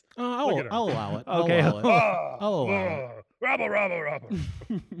this? I'll allow it. Okay. I'll allow it. Robbo.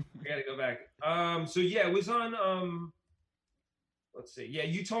 I gotta go back. So yeah, it was on. Let's see. Yeah,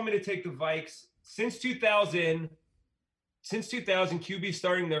 you told me to take the Vikes since 2000. Since 2000, QB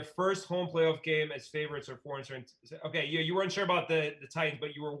starting their first home playoff game as favorites or 4-0. Okay, yeah, you weren't sure about the Titans,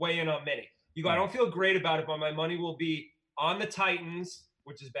 but you were way in on many. You go, I don't feel great about it, but my money will be on the Titans,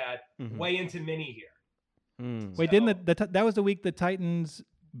 which is bad. Way into mini here. Wait, didn't that was the week the Titans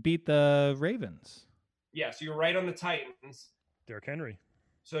beat the Ravens? Yeah, so you're right on the Titans. Derrick Henry.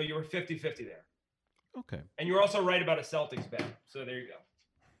 So you were 50-50 there. Okay. And you were also right about a Celtics bet. So there you go.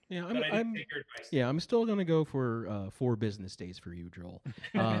 Yeah, but I didn't take your advice. Yeah, I'm still going to go for 4 business days for you, Joel,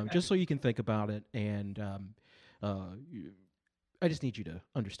 just so you can think about it. And I just need you to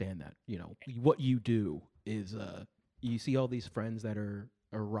understand that, what you do is you see all these friends that are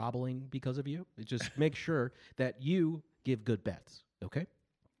wobbling because of you. Just make sure that you give good bets, okay?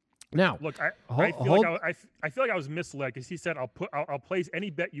 Now, look, I feel like I was misled because he said I'll place any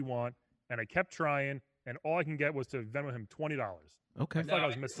bet you want, and I kept trying, and all I can get was to Venmo him $20. Okay. I feel like I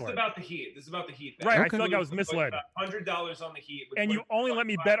was misled. This is about the Heat. Right. Okay. I feel like I was misled. $100 on the Heat. And you only let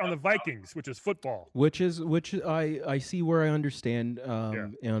me bet on the Vikings, which is football. Which I see where I understand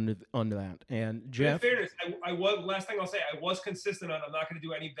on that. And Jeff, in fairness, last thing I'll say, I was consistent on I'm not going to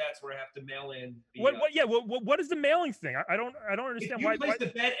do any bets where I have to mail in. What is the mailing thing? I don't understand why. If you place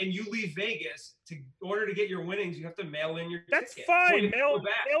the bet and you leave Vegas in order to get your winnings, you have to mail in your That's ticket. fine. Mail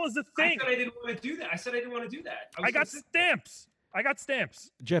is the thing. I said I didn't want to do that. I said I didn't want to do that. I got stamps.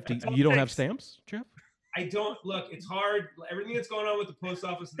 Jeff, you don't have stamps, Jeff? I don't. Look, it's hard. Everything that's going on with the post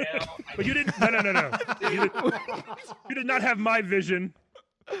office now. But you didn't. No. You did not have my vision.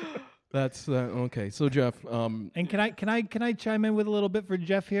 That's okay. So Jeff, and can I chime in with a little bit for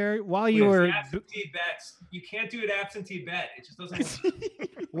Jeff here? While you were absentee bets, you can't do an absentee bet. It just doesn't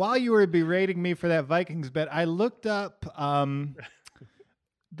work. While you were berating me for that Vikings bet, I looked up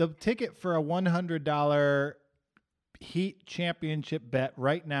the ticket for a $100 Heat championship bet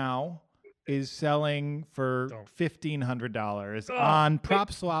right now is selling for $1,500 on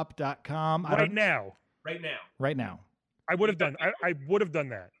PropSwap.com. Right now. I would have done. I would have done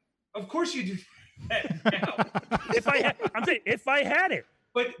that. Of course you do that now. If I had it.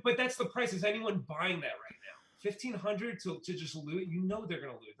 But that's the price. Is anyone buying that right now? $1,500 to just lose? You know they're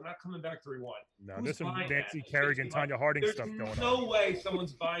going to lose. They're not coming back 3-1. No, there's some Nancy Kerrigan, Tanya Harding stuff going on. There's no way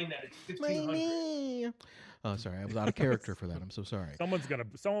someone's buying that. It's $1,500. Oh, sorry, I was out of character for that. I'm so sorry. Someone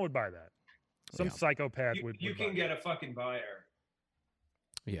would buy that. Some psychopath would. You can get a fucking buyer.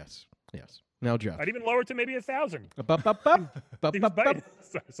 Yes. Now, Jeff. I'd even lower it to maybe 1,000.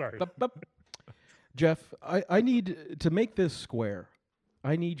 Sorry. Jeff, I need to make this square.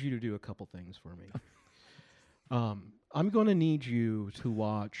 I need you to do a couple things for me. I'm going to need you to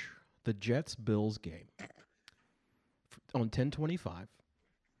watch the Jets-Bills game on 10/25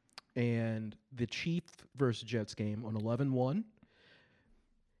 and the Chiefs versus Jets game on 11/1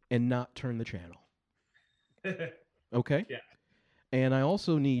 and not turn the channel. Okay? Yeah. And I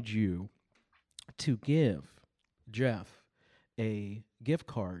also need you to give Jeff a gift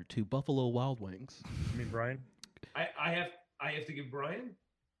card to Buffalo Wild Wings. You mean Brian? I have to give Brian?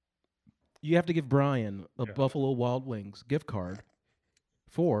 You have to give Brian a Buffalo Wild Wings gift card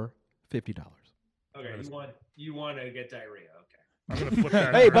for $50. Okay, you want to get diarrhea. Okay. I'm going to flip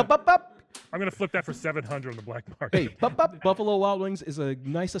that. Hey, I'm going to flip that for $700 on the black market. Hey, Buffalo Wild Wings is a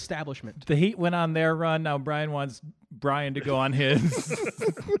nice establishment. The Heat went on their run. Now Brian wants Brian to go on his.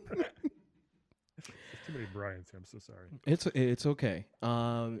 Too many Brians here. I'm so sorry. It's okay.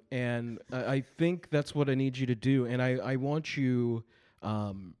 And I think that's what I need you to do. And I want you,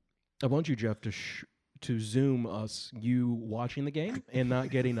 Jeff, to Zoom us you watching the game and not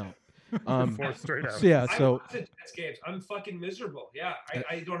getting up. 4 straight out. Yeah. I So watch the Jets games. I'm fucking miserable. Yeah.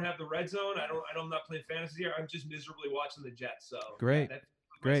 I don't have the red zone. I'm not playing fantasy here. I'm just miserably watching the Jets. So great.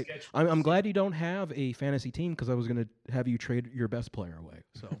 Great. I'm glad you don't have a fantasy team because I was going to have you trade your best player away.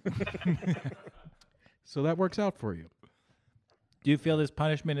 So. So that works out for you. Do you feel this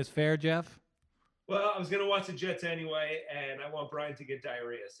punishment is fair, Jeff? Well, I was going to watch the Jets anyway, and I want Brian to get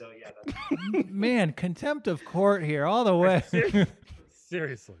diarrhea. So, yeah. That's Man, contempt of court here all the way.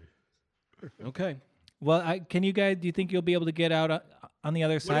 Seriously. Okay. Well, do you think you'll be able to get out on the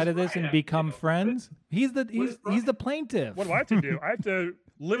other side of this and become friends? He's the plaintiff. What do I have to do? I have to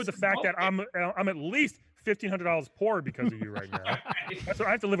live with the fact that I'm at least $1,500 poorer because of you right now. That's what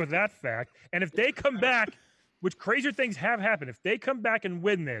I have to live with, that fact. And if they come back, which crazier things have happened, if they come back and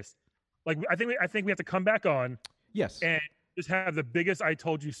win this, like I think we have to come back on. Yes. And just have the biggest "I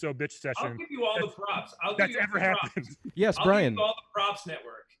told you so" bitch session. I'll give you all the props. That's ever happened. Yes, I'll Brian. give you all the props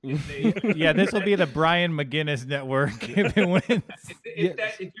network. Yeah, this will be the Brian McGinnis network if it wins.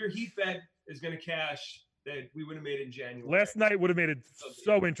 If your Heat bet is going to cash, that we would have made it in January. Last night would have made it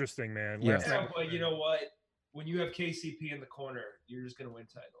so interesting, man. Yeah. But you know what? When you have KCP in the corner, you're just going to win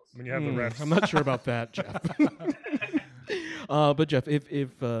titles. When you have the refs. I'm not sure about that, Jeff. But Jeff,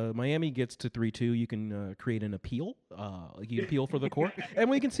 if Miami gets to 3-2, you can create an appeal. You can appeal for the court, and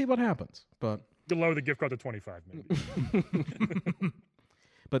we can see what happens. But you lower the gift card to 25, maybe.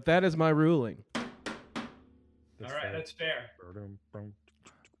 But that is my ruling. All right, that's fair.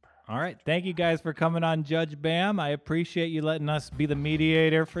 All right. Thank you guys for coming on, Judge Bam. I appreciate you letting us be the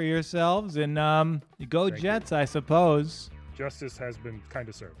mediator for yourselves. And go Jets, I suppose. Justice has been kind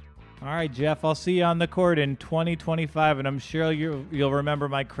of served. All right, Jeff, I'll see you on the court in 2025, and I'm sure you'll remember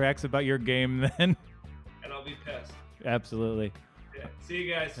my cracks about your game then. And I'll be pissed. Absolutely. Yeah. See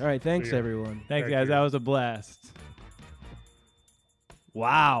you guys. All right, thanks, everyone. Thanks, guys. That was a blast.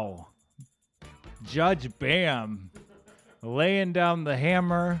 Wow. Judge Bam. Laying down the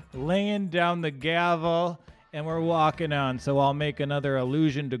hammer, laying down the gavel, and we're walking on, so I'll make another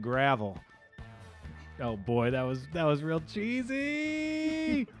allusion to gravel. Oh, boy, that was real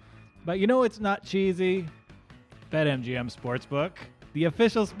cheesy. But you know it's not cheesy? BetMGM Sportsbook. The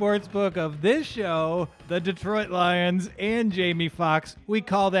official sportsbook of this show, the Detroit Lions, and Jamie Foxx. We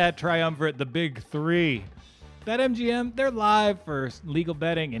call that triumvirate the Big Three. BetMGM, they're live for legal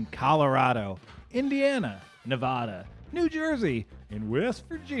betting in Colorado, Indiana, Nevada, New Jersey, and West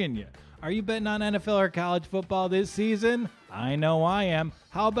Virginia. Are you betting on NFL or college football this season? I know I am.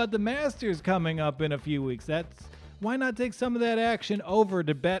 How about the Masters coming up in a few weeks? Why not take some of that action over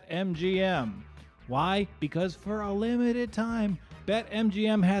to BetMGM? Why? Because for a limited time,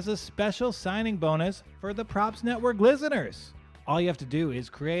 BetMGM has a special signing bonus for the Props Network listeners. All you have to do is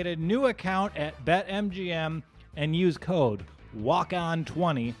create a new account at BetMGM and use code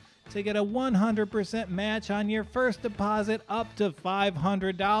WALKON20 to get a 100% match on your first deposit up to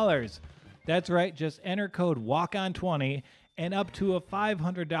 $500. That's right, just enter code WALKON20 and up to a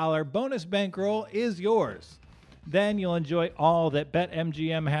 $500 bonus bankroll is yours. Then you'll enjoy all that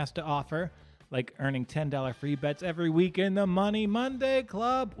BetMGM has to offer, like earning $10 free bets every week in the Money Monday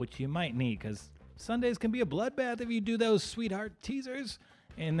Club, which you might need because Sundays can be a bloodbath if you do those sweetheart teasers.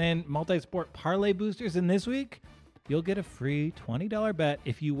 And then multi-sport parlay boosters. And this week, you'll get a free $20 bet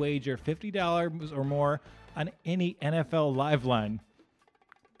if you wager $50 or more on any NFL live line.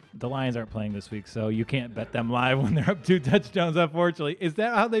 The Lions aren't playing this week, so you can't bet them live when they're up 2 touchdowns, unfortunately. Is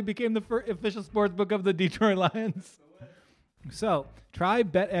that how they became the official sportsbook of the Detroit Lions? So try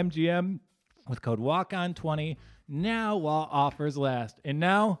BetMGM with code WALKON20 now while offers last. And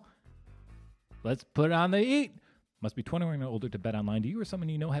now, let's put on the heat. Must be 21 or older to bet online. Do you or someone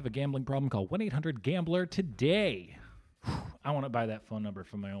you know have a gambling problem? Call 1-800-GAMBLER today. I want to buy that phone number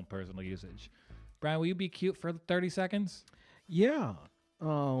for my own personal usage. Brian, will you be cute for 30 seconds? Yeah.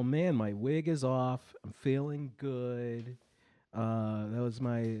 Oh, man, my wig is off. I'm feeling good. That was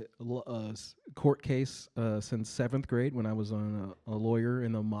my court case since 7th grade when I was on a lawyer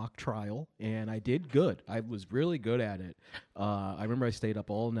in a mock trial, and I did good. I was really good at it. I remember I stayed up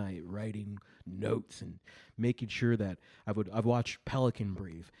all night writing notes and making sure that I've watched Pelican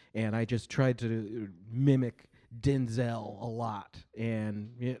Brief, and I just tried to mimic Denzel a lot,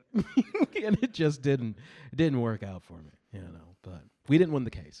 and it just didn't work out for me, But we didn't win the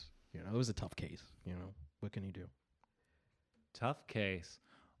case. It was a tough case. What can you do? Tough case.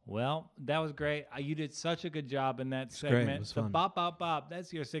 Well, that was great. You did such a good job in that segment. Great. It was fun. Bop, bop, bop.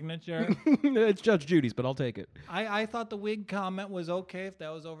 That's your signature. It's Judge Judy's, but I'll take it. I thought the wig comment was okay if that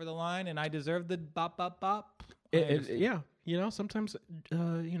was over the line, and I deserved the bop, bop, bop. Yeah. Sometimes,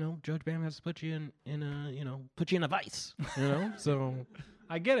 Judge Bam has to put you in a vice, so.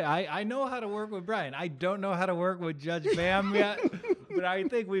 I get it. I know how to work with Brian. I don't know how to work with Judge Bam yet, but I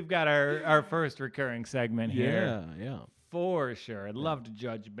think we've got our first recurring segment here. Yeah. For sure. I loved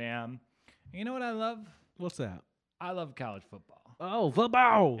Judge Bam. You know what I love? What's that? I love college football. Oh,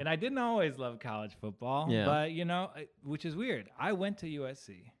 football. And I didn't always love college football, but, which is weird. I went to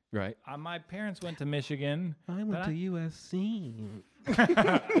USC. Right. My parents went to Michigan. I went to USC.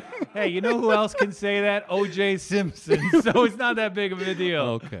 Hey, you know who else can say that? O.J. Simpson. So it's not that big of a deal.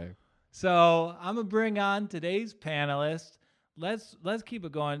 Okay. So I'm going to bring on today's panelist. Let's keep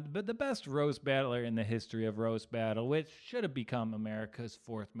it going. But the best roast battler in the history of roast battle, which should have become America's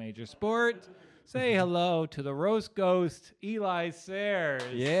 4th major sport. Say hello to the roast ghost, Eli Sairs.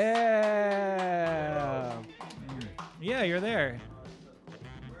 Yeah. Yeah, you're there.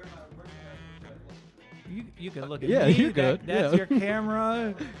 You can look at me. You're good. That's your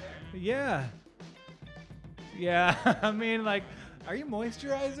camera. Yeah. I mean, are you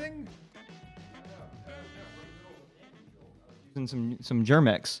moisturizing? Using some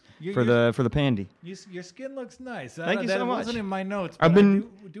Germex for the pandy. Your skin looks nice. Thank you so much. That wasn't in my notes, but I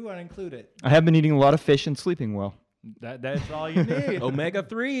do want to include it. I have been eating a lot of fish and sleeping well. That's all you need.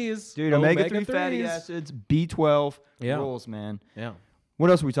 Omega-3s. Dude, omega-3 fatty acids, B12 rules, man. Yeah. What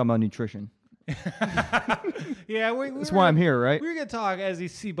else are we talking about nutrition? Yeah, that's why I'm here, right? We're going to talk as you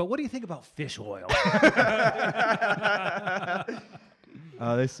see, but what do you think about fish oil?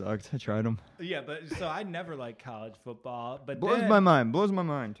 They sucked. I tried them. Yeah, but so I never liked college football. But Blows my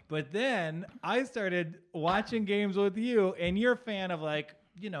mind. But then I started watching games with you, and you're a fan of like,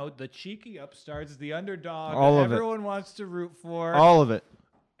 the cheeky upstarts, the underdog All that of it. everyone wants to root for. All of it.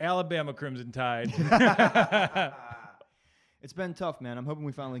 Alabama Crimson Tide. It's been tough, man. I'm hoping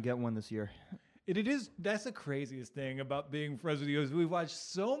we finally get one this year. It is. That's the craziest thing about being friends with you is we've watched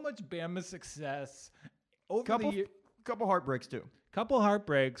so much Bama success over the year. Couple heartbreaks too. Couple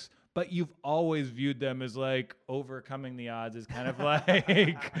heartbreaks, but you've always viewed them as like overcoming the odds is kind of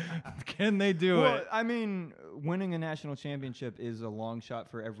like, can they do it? I mean, winning a national championship is a long shot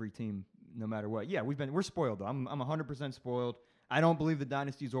for every team, no matter what. Yeah, we're spoiled though. I'm 100% spoiled. I don't believe the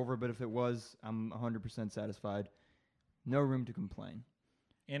dynasty's over, but if it was, I'm 100% satisfied. No room to complain.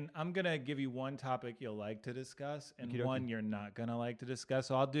 And I'm going to give you one topic you'll like to discuss and Okey-dokey. one you're not going to like to discuss.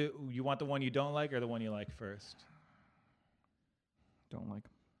 So you want the one you don't like or the one you like first? Don't like.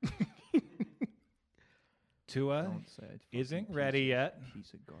 Tua Don't say it. isn't ready yet.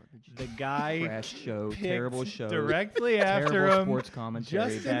 Piece of garbage. The guy Trash show. picked Terrible show. directly after Terrible him. sports commentary.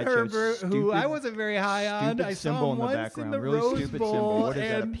 Justin bad show, Herbert, who stupid- I wasn't very high on. stupid I saw symbol him in the once background. in the Really Rose stupid Bowl, symbol. What is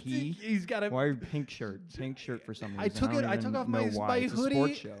that, a and P? He's got a. Why are you pink shirt? Pink shirt for some reason. I took off my It's hoodie. a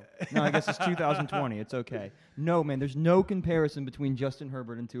sports show. No, I guess it's 2020. It's okay. No, man, there's no comparison between Justin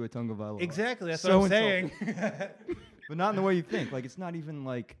Herbert and Tua Tagovailoa. Exactly, that's So what I'm saying. But not in the way you think. Like, it's not even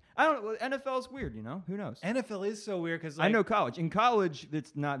like, I don't know. NFL's weird, Who knows? NFL is so weird because I know college. In college,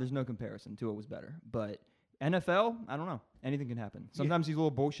 there's no comparison. Tua was better. But NFL, I don't know. Anything can happen. Sometimes these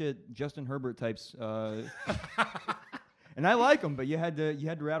little bullshit Justin Herbert types, and I like them, but you had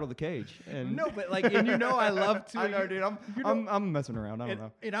to rattle the cage. And No, but I love to. I know, dude. I'm messing around. I don't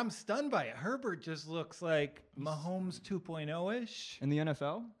know. And I'm stunned by it. Herbert just looks like Mahomes 2.0-ish. In the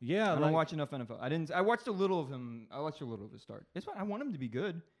NFL? Yeah, I don't watch enough NFL. I watched a little of him. I watched a little of his start. It's fine. I want him to be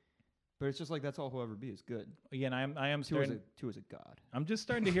good, but it's just like that's all he'll ever be is good. Yeah, and I am starting. Tua's a god. I'm just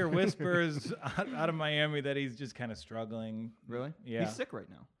starting to hear whispers out of Miami that he's just kind of struggling. Really? Yeah. He's sick right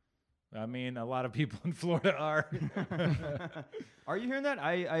now. I mean, a lot of people in Florida are. Are you hearing that?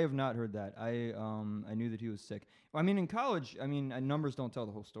 I have not heard that. I knew that he was sick. Well, I mean, in college, numbers don't tell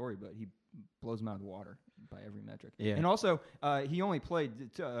the whole story, but he blows them out of the water by every metric. Yeah. And also, he only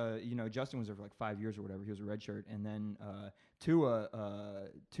played. Justin was there for like 5 years or whatever. He was a redshirt, and then Tua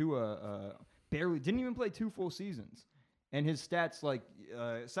barely didn't even play 2 full seasons. And his stats, like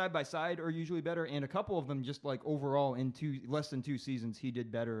side by side, are usually better. And a couple of them, just like overall, in less than 2 seasons, he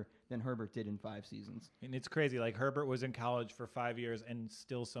did better than Herbert did in 5 seasons. And it's crazy. Like Herbert was in college for 5 years and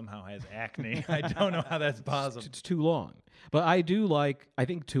still somehow has acne. I don't know how that's possible. It's too long. But I do like. I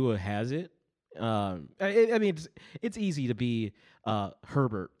think Tua has it. It's easy to be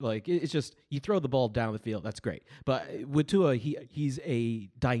Herbert. Like it's just you throw the ball down the field. That's great. But with Tua, he's a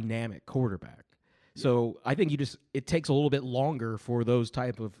dynamic quarterback. So I think it takes a little bit longer for those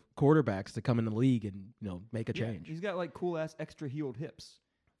type of quarterbacks to come in the league and make a change. He's got like cool ass extra healed hips.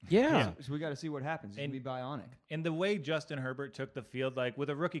 Yeah. So we got to see what happens. He's gonna be bionic. And the way Justin Herbert took the field, like with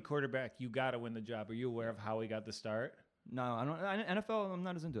a rookie quarterback, you got to win the job. Are you aware of how he got the start? No, I don't. NFL, I'm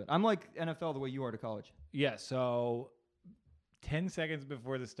not as into it. I'm like NFL the way you are to college. Yeah. So 10 seconds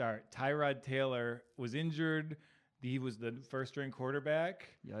before the start, Tyrod Taylor was injured. He was the first-string quarterback.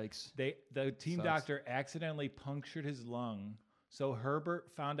 Yikes. The team Sucks. doctor accidentally punctured his lung, so Herbert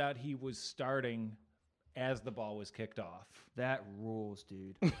found out he was starting as the ball was kicked off. That rules,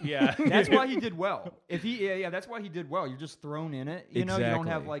 dude. Yeah. That's why he did well. That's why he did well. You're just thrown in it. You don't have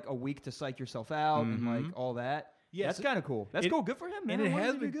Exactly. like a week to psych yourself out and like all that. Yeah, That's so kind of cool. That's cool. Good for him, man. And it Why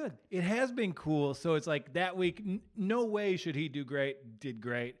has does he been do good. It has been cool. So it's like that week, no way should he do great. Did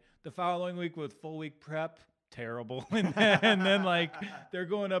great. The following week with full week prep, terrible. and then like they're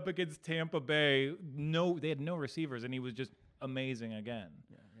going up against Tampa Bay. They had no receivers, and he was just amazing again.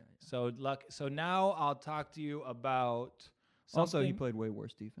 Yeah. So now I'll talk to you about something. Also, he played way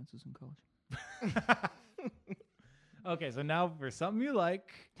worse defenses in college. Okay, so now for something you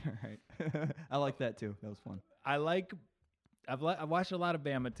like. All right. I like that too. That was fun. I've watched a lot of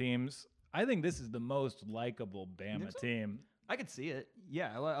Bama teams. I think this is the most likable Bama team. I could see it.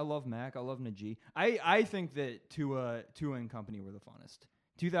 Yeah, I love Mac. I love Najee. I think that Tua and company were the funnest.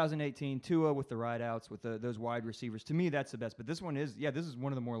 2018, Tua with the rideouts, with those wide receivers. To me, that's the best. But this is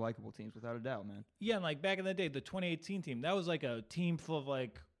one of the more likable teams, without a doubt, man. Yeah, and like back in the day, the 2018 team, that was like a team full of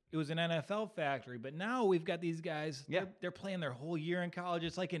like, it was an NFL factory. But now we've got these guys, they're playing their whole year in college.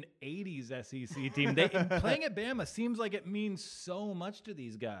 It's like an 80s SEC team. Playing at Bama seems like it means so much to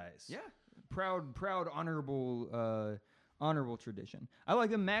these guys. Yeah, proud, honorable tradition. I like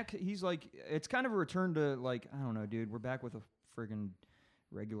him. Mac, he's like, it's kind of a return to like, I don't know, dude. We're back with a friggin'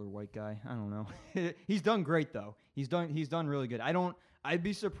 regular white guy. I don't know. He's done great though. He's done really good. I'd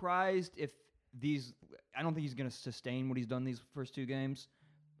be surprised if these. I don't think he's going to sustain what he's done these first 2 games.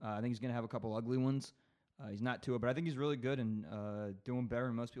 I think he's going to have a couple ugly ones. He's not Tua, but I think he's really good and doing better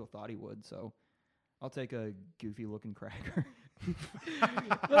than most people thought he would. So I'll take a goofy looking cracker.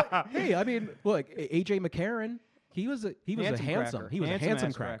 Hey, I mean, look, AJ McCarron. He was a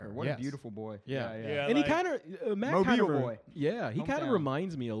handsome cracker. What a beautiful boy. Yeah. Yeah, And he kind of Matt Mobile kind of boy. Yeah, he kind of Hometown.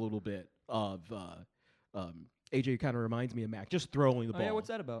 reminds me a little bit of AJ. Kind of reminds me of Mac, just throwing the ball. Yeah, what's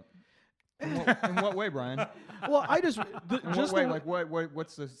that about? In what way, Brian? Well, I just In just what way? the, Like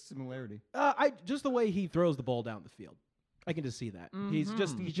what's the similarity? just the way he throws the ball down the field. I can just see that. He's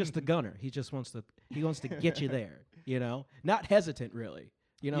just the gunner. He wants to get you there, Not hesitant really.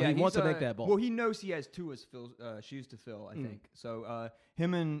 He wants to make that ball. Well, he knows he has Tua's shoes to fill, I think. So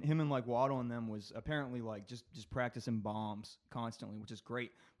him and like Waddle and them was apparently like just practicing bombs constantly, which is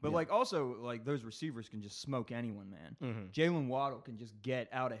great. But like also like those receivers can just smoke anyone, man. Jalen Waddle can just get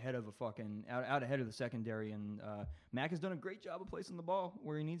out ahead of out ahead of the secondary, and Mac has done a great job of placing the ball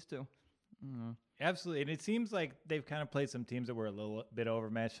where he needs to. Absolutely. And it seems like they've kind of played some teams that were a little bit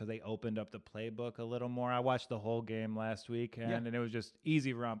overmatched, so they opened up the playbook a little more. I watched the whole game last weekend, and it was just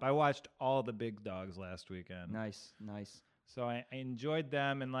easy romp. I watched all the big dogs last weekend. Nice. So I enjoyed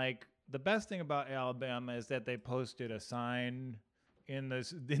them. And, like, the best thing about Alabama is that they posted a sign in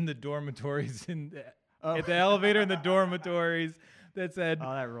the dormitories, at the elevator in the dormitories that said,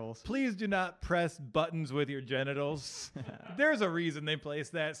 "Oh, that rolls. Please do not press buttons with your genitals." There's a reason they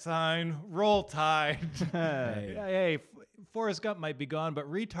placed that sign. Roll Tide. Hey, Forrest Gump might be gone, but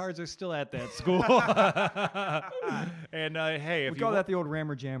retards are still at that school. And hey, if we call that the old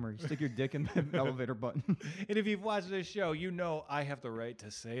rammer jammer. You stick your dick in the elevator button. And if you've watched this show, I have the right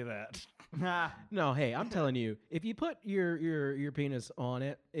to say that. No, hey, I'm telling you, if you put your penis on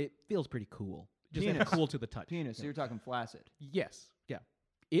it, it feels pretty cool. Just cool to the touch. Penis. So you're talking flaccid. Yes. Yeah.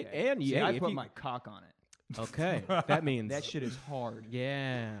 I put my cock on it. Okay. That means that shit is hard.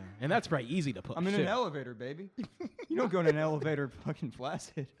 Yeah. And that's probably easy to put. I'm in an elevator, baby. You don't go in an elevator fucking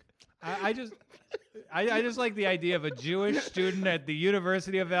flaccid. I just like the idea of a Jewish student at the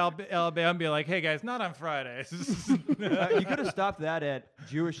University of Alabama being like, "Hey guys, not on Fridays." You could have stopped that at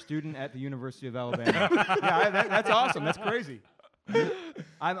Jewish student at the University of Alabama. That's awesome. That's crazy.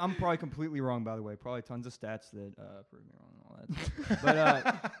 I'm probably completely wrong, by the way. Probably tons of stats that prove me wrong and all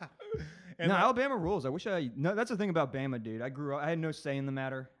that. But Alabama rules. I wish that's the thing about Bama, dude. I had no say in the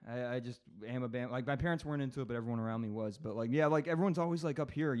matter. I just am a Bama. Like my parents weren't into it, but everyone around me was. But like everyone's always like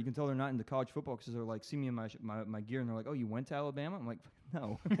up here. You can tell they're not into college football because they're like see me in my gear and they're like, "Oh, you went to Alabama?" I'm like,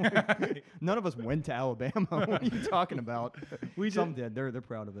 "No, none of us went to Alabama. What are you talking about?" Some did. They're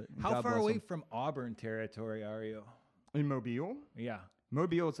proud of it. How God far bless away them. from Auburn territory are you? In Mobile? Yeah.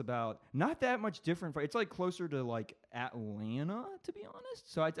 Mobile, it's about not that much different. It's like closer to like Atlanta, to be honest.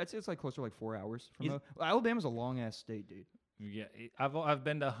 So I'd say it's like closer to like 4 hours from Alabama's a long ass state, dude. Yeah, I've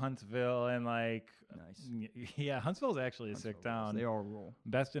been to Huntsville and like Nice. Yeah, Huntsville's actually a sick town. They all roll.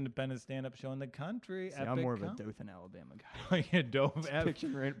 Best independent stand-up show in the country. See, I'm more of a Dothan, Alabama guy. Yeah, Dothan.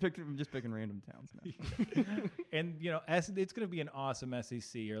 Just picking random towns now. And it's going to be an awesome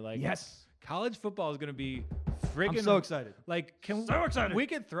SEC. You're like, yes, college football is going to be freaking. I'm so excited. Like, so excited. We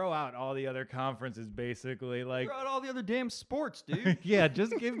could throw out all the other conferences basically. Like, throw out all the other damn sports, dude. Yeah,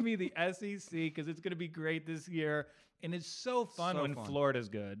 just give me the SEC because it's going to be great this year, and it's so fun when Florida's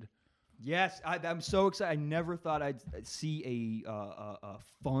good. Yes, I'm so excited. I never thought I'd see a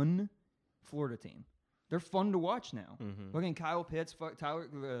fun Florida team. They're fun to watch now. Mm-hmm. Looking Kyle Pitts,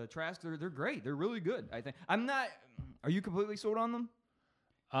 Tyler Trask, they're great. They're really good. I think. I'm not. Are you completely sold on them?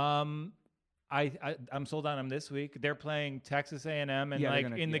 I'm sold on them this week. They're playing Texas A&M, and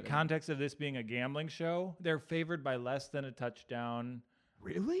in the context of this being a gambling show, they're favored by less than a touchdown.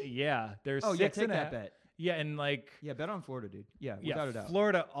 Really? Yeah. There's take that bet. Yeah, and bet on Florida, dude. Yeah, without a doubt.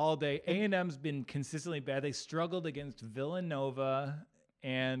 Florida all day. A&M's been consistently bad. They struggled against Villanova,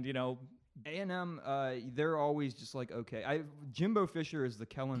 and A&M, they're always just like, okay. Jimbo Fisher is the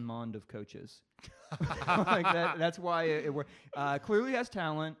Kellen Mond of coaches. Like that. That's why it works. Clearly has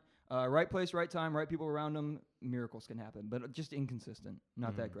talent. Right place, right time, right people around him. Miracles can happen, but just inconsistent.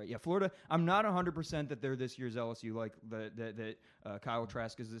 Not that great. Yeah, Florida. I'm not 100% that they're this year's LSU, like that Kyle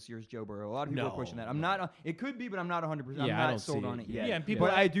Trask is this year's Joe Burrow. A lot of people are pushing that. I'm not. It could be, but I'm not 100%. I'm not sold on it yet. Yeah, and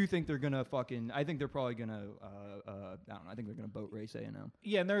but I do think they're gonna I think they're probably gonna. I don't know. I think they're gonna boat race A&M.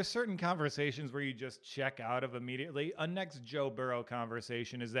 Yeah, and there are certain conversations where you just check out of immediately. A next Joe Burrow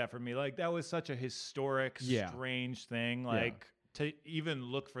conversation is that for me. Like that was such a historic, strange thing. Like. to even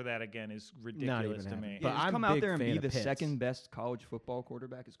look for that again is ridiculous to me. But I'm come out there and be the second best college football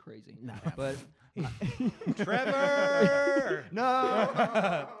quarterback is crazy. But Trevor,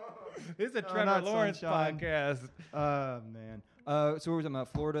 no, this is a Trevor Lawrence podcast. Man. So what was it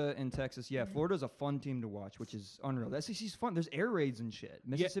about? Florida and Texas. Yeah, Florida's a fun team to watch, which is unreal. The SEC's fun. There's air raids and shit.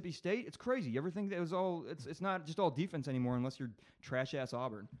 Mississippi State, it's crazy. You ever think that it was all? It's not just all defense anymore, unless you're trash ass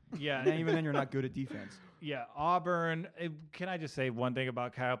Auburn. Yeah, and even then you're not good at defense. Yeah, Auburn. Can I just say one thing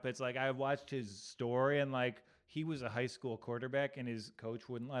about Kyle Pitts? Like, I watched his story, and like he was a high school quarterback, and his coach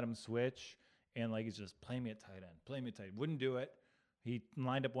wouldn't let him switch, and like he's just play me at tight end, play me at tight end. Wouldn't do it. He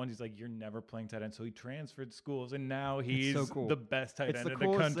lined up once. He's like, "You're never playing tight end." So he transferred schools, and now he's so cool. the best tight end in the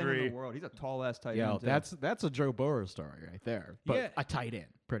coolest country. Thing in the world. He's a tall ass tight end. That's a Joe Burrow story right there. But a tight end,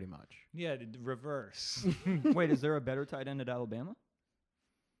 pretty much. Yeah, reverse. Wait, is there a better tight end at Alabama?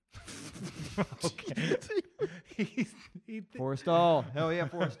 Okay. Forrestall. Hell yeah,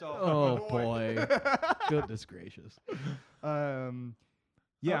 Forrestall. Oh boy. Goodness gracious.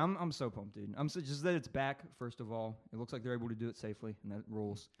 Yeah, I'm so pumped, dude. I'm so just that it's back. First of all, it looks like they're able to do it safely, and that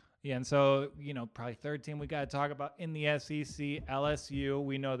rules. Yeah, and so probably third team we got to talk about in the SEC, LSU.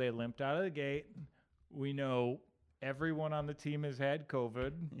 We know they limped out of the gate. We know everyone on the team has had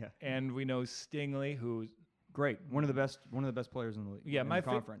COVID. Yeah, and we know Stingley, who's great, one of the best players in the league. Yeah, in the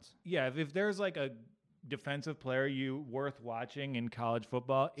conference. If there's like a defensive player worth watching in college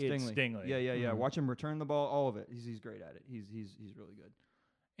football, it's Stingley. Yeah. Mm-hmm. Watch him return the ball, all of it. He's great at it. He's really good.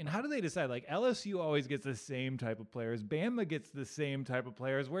 And how do they decide? Like, LSU always gets the same type of players. Bama gets the same type of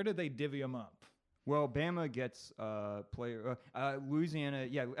players. Where do they divvy them up? Well, Bama gets Louisiana.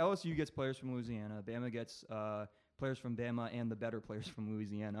 Yeah, LSU gets players from Louisiana. Bama gets players from Bama and the better players from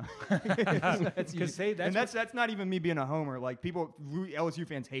Louisiana. That's not even me being a homer. Like, LSU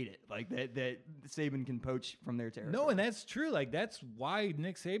fans hate it. Like that Saban can poach from their territory. No, and that's true. Like, that's why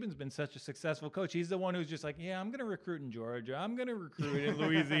Nick Saban's been such a successful coach. He's the one who's just like, yeah, I'm going to recruit in Georgia. I'm going to recruit in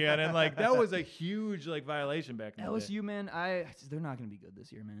Louisiana. And like, that was a huge violation back in the day. LSU, man, they're not going to be good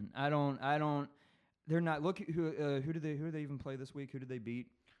this year, man. I don't. They're not. Look, who do they even play this week? Who did they beat?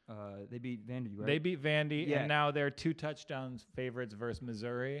 They beat Vandy, right? They beat Vandy, and now they're 2 touchdowns favorites versus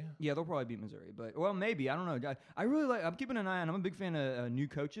Missouri. Yeah, they'll probably beat Missouri, but maybe, I don't know. I really like. I'm keeping an eye on. I'm a big fan of new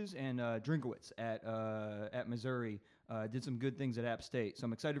coaches, and Drinkowitz at Missouri did some good things at App State, so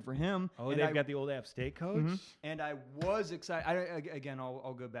I'm excited for him. Oh, they've got the old App State coach. Mm-hmm. And I was excited.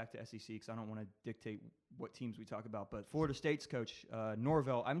 I'll go back to SEC because I don't want to dictate what teams we talk about. But Florida State's coach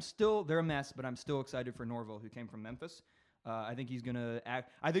Norvell, they're a mess, but I'm still excited for Norvell, who came from Memphis. I think he's going to act.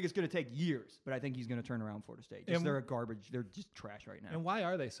 I think it's going to take years, but I think he's going to turn around Florida State. They're a garbage. They're just trash right now. And why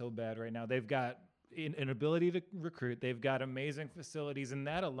are they so bad right now? They've got an ability to recruit. They've got amazing facilities, and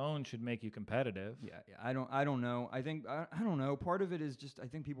that alone should make you competitive. Yeah. I don't know. I think I don't know. Part of it is just I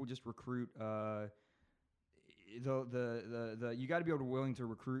think people just recruit. You got to be willing to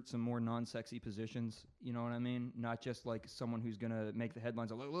recruit some more non-sexy positions. You know what I mean? Not just like someone who's gonna make the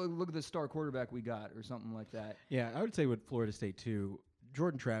headlines. Like, look at the star quarterback we got, or something like that. Yeah, I would say with Florida State too.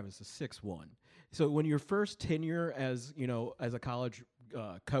 Jordan Travis is 6'1". So when your first tenure as a college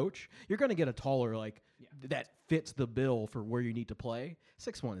coach, you're gonna get a taller that fits the bill for where you need to play.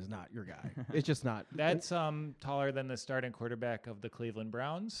 6'1" is not your guy. It's just not. That's taller than the starting quarterback of the Cleveland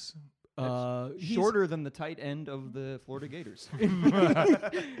Browns. Shorter than the tight end of the Florida Gators.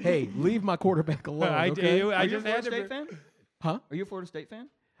 Hey, leave my quarterback alone. I do. Are you a Florida State fan? Huh? Are you a Florida State fan?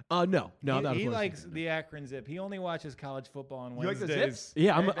 No, not he likes the Akron Zip. He only watches college football on Wednesdays. You like the Zips?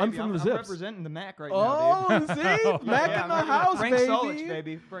 Yeah, I'm from the Zips. I'm representing the MAC right now, dude. See? Mac in the house, Frank baby. Solich,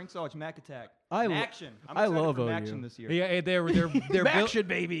 baby. Frank Solich, Mac Attack. Action. I love Action this year. Yeah, they're Action,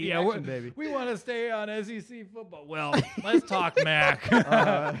 baby. Yeah, Action, baby. We want to stay on SEC football. Well, let's talk Mac.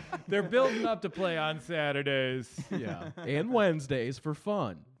 They're building up to play on Saturdays. Yeah, and Wednesdays for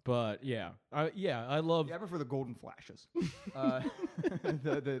fun. But I love. Yeah, I prefer the Golden Flashes,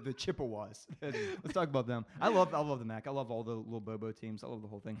 the Chippewas. Let's talk about them. I love the MAC. I love all the little Bobo teams. I love the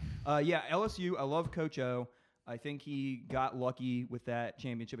whole thing. LSU. I love Coach O. I think he got lucky with that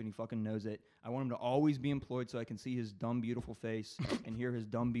championship, and he fucking knows it. I want him to always be employed so I can see his dumb, beautiful face and hear his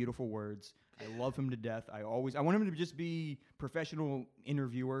dumb, beautiful words. I love him to death. I want him to just be professional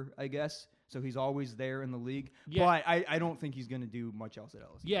interviewer, I guess. So he's always there in the league. Yeah. But I don't think he's going to do much else at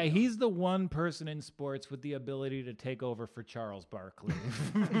LSU. Yeah, he's the one person in sports with the ability to take over for Charles Barkley.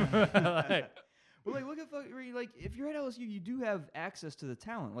 Well, look at if you're at LSU, you do have access to the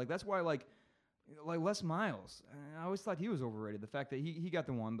talent. That's why Like Les Miles, I always thought he was overrated. The fact that he got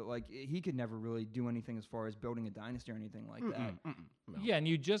the one, but like he could never really do anything as far as building a dynasty or anything like that. No. Yeah, and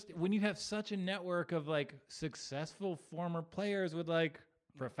when you have such a network of like successful former players with like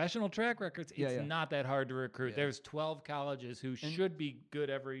professional track records, it's not that hard to recruit. Yeah. There's 12 colleges who should be good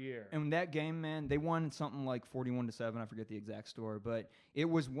every year. And that game, man, they won something like 41-7. I forget the exact score, but it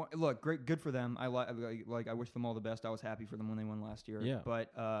was look great, good for them. I wish them all the best. I was happy for them when they won last year. Yeah,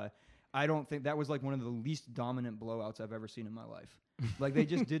 but I don't think that was like one of the least dominant blowouts I've ever seen in my life. Like they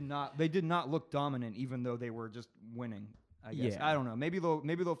just did not look dominant, even though they were just winning. I guess I don't know. Maybe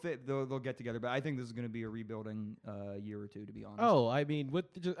they'll fit. They'll get together. But I think this is going to be a rebuilding year or two, to be honest. Oh, I mean,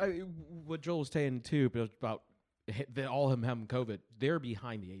 what Joel was saying too, but about all of them having COVID, they're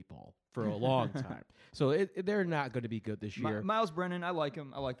behind the 8 ball for a long time. So they're not going to be good this year. Miles Brennan, I like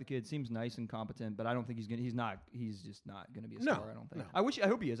him. I like the kid. Seems nice and competent, but I don't think he's gonna. He's just not going to be a star. I don't think. No. I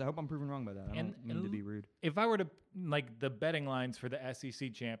hope he is. I hope I'm proven wrong by that. I don't mean to be rude. If I were to like the betting lines for the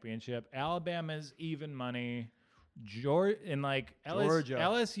SEC championship, Alabama's even money. Georgia,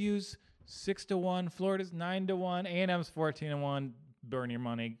 LSU's 6-1, Florida's 9-1, A&M's 14-1. Burn your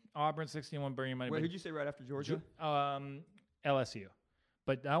money. Auburn 16-1. Burn your money. Wait, who'd you say right after Georgia? LSU.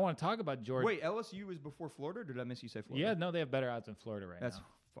 But I want to talk about Georgia. Wait, LSU is before Florida? Or did I miss you say Florida? Yeah, no, they have better odds than Florida right now. That's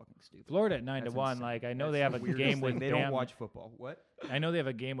fucking stupid. Florida at 9-1. Like I know they have a game with. They don't watch football. What? I know they have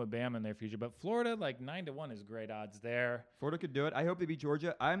a game with Bama in their future, but Florida like 9-1 is great odds there. Florida could do it. I hope they beat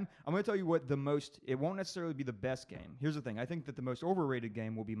Georgia. I'm going to tell you what it won't necessarily be the best game. Here's the thing. I think that the most overrated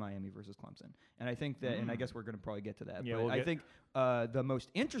game will be Miami versus Clemson, and I think that, and I guess we're going to probably get to that. Yeah, but I think the most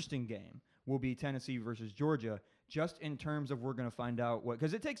interesting game will be Tennessee versus Georgia. Just in terms of we're going to find out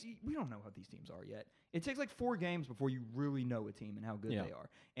because we don't know how these teams are yet. It takes like 4 games before you really know a team and how good they are.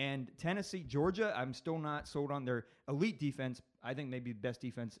 And Tennessee, Georgia, I'm still not sold on their elite defense. I think maybe the best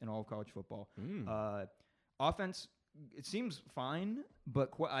defense in all of college football. Offense, it seems fine,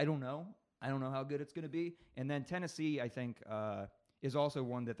 but I don't know. I don't know how good it's going to be. And then Tennessee, I think, is also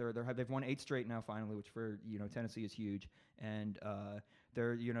one that they've won 8 straight now finally, which for Tennessee is huge. And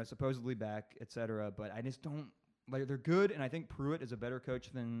they're supposedly back, et cetera. But I just don't. Like they're good, and I think Pruitt is a better coach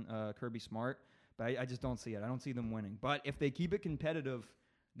than Kirby Smart, but I just don't see it. I don't see them winning. But if they keep it competitive,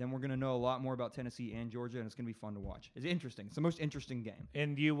 then we're going to know a lot more about Tennessee and Georgia, and it's going to be fun to watch. It's interesting. It's the most interesting game.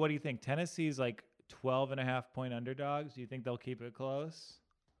 And what do you think? Tennessee's like 12.5-point underdogs. Do you think they'll keep it close?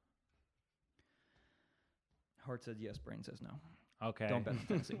 Heart says yes, brain says no. Okay. Don't bet on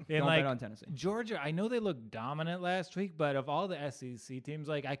Tennessee. Don't bet on Tennessee. Georgia, I know they looked dominant last week, but of all the SEC teams,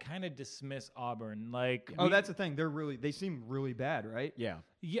 like I kind of dismiss Auburn. Like, that's the thing. They seem really bad, right? Yeah.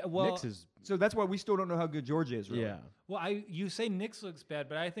 Yeah. Well, so that's why we still don't know how good Georgia is. Really. Yeah. Well, you say Nix looks bad,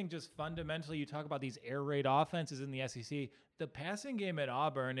 but I think just fundamentally, you talk about these air raid offenses in the SEC. The passing game at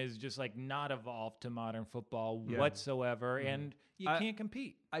Auburn is just like not evolved to modern football whatsoever, and you can't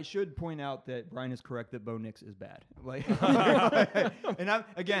compete. I should point out that Brian is correct that Bo Nix is bad. Like, and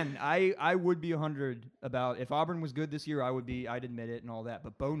I would be 100 about if Auburn was good this year. I'd admit it and all that.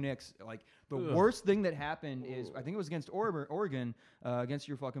 But Bo Nix, like the worst thing that happened is I think it was against Oregon, against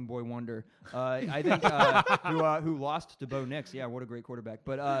your fucking boy Wonder. I think who lost to Bo Nix. Yeah, what a great quarterback.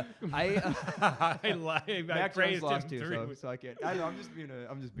 But I praised him too. So I can't. I know. I'm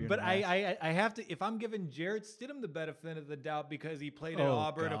just being. But I have to. If I'm giving Jarrett Stidham the benefit of the doubt because he played at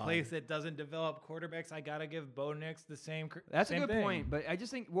Auburn, a place that doesn't develop quarterbacks, I gotta give Bo Nix the same. That's same a good thing. point. But I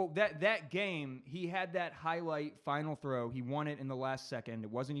just think that game he had that highlight final throw. He won it in the last second.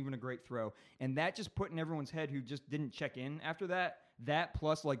 It wasn't even a great throw, and that just put in everyone's head who just didn't check in after that. That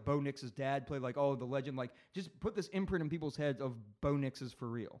plus like Bo Nix's dad played like the legend, like just put this imprint in people's heads of Bo Nix is for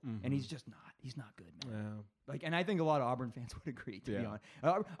real, and he's not good, man. Yeah. Like, and I think a lot of Auburn fans would agree. To be honest,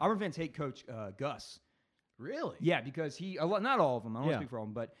 Auburn fans hate Coach Gus. Really? Yeah, because not all of them. I don't speak for all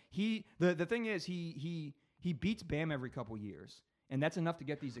of them, but the thing is he beats Bam every couple years. And that's enough to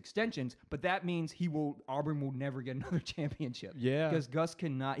get these extensions, but that means Auburn will never get another championship. Yeah. Because Gus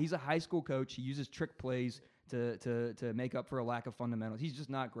cannot. He's a high school coach. He uses trick plays to make up for a lack of fundamentals. He's just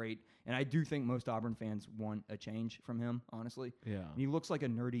not great. And I do think most Auburn fans want a change from him, honestly. Yeah. And he looks like a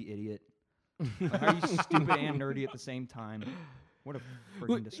nerdy idiot. How are you stupid and nerdy at the same time? What a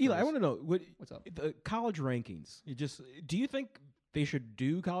freaking disgrace. Eli, I want to know what's up. The college rankings. Do you think they should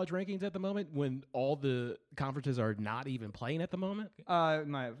do college rankings at the moment when all the conferences are not even playing at the moment?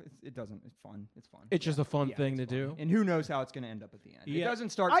 It doesn't. It's fun. It's fun. It's just a fun thing to do. And who knows how it's going to end up at the end. It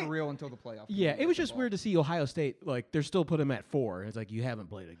doesn't start for real until the playoff. Yeah, it was just weird to see Ohio State, like, they're still putting them at 4. It's like, you haven't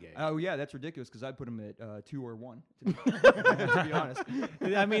played a game. Oh, yeah, that's ridiculous because I'd put them at 2 or 1, to be honest.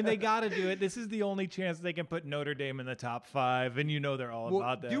 I mean, they got to do it. This is the only chance they can put Notre Dame in the top 5, and they're all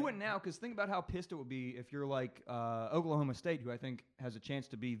about that. Do it now, because think about how pissed it would be if you're like Oklahoma State, who I think has a chance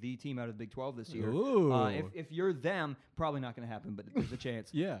to be the team out of the Big 12 this year. If you're them, probably not going to happen, but there's a chance.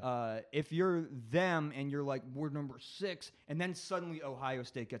 Yeah. If you're them and you're like, we're number 6, and then suddenly Ohio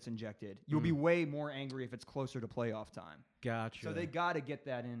State gets injected, you'll be way more angry if it's closer to playoff time. Gotcha. So they got to get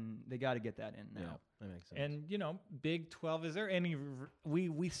that in. They got to get that in now. Yeah, that makes sense. And Big 12. Is there any?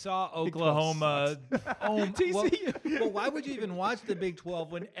 We saw Oklahoma. TCU. Well, why would you even watch the Big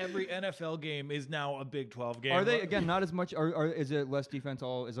 12 when every NFL game is now a Big 12 game? Are they again not as much? Or is it less defense?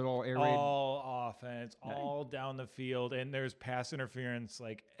 Is it all air raid? All offense, all down the field, and there's pass interference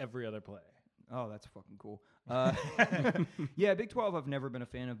like every other play. Oh, that's fucking cool. Yeah, Big 12 I've never been a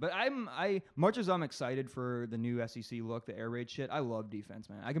fan of, but I much as I'm excited for the new SEC look, the air raid shit, I love defense,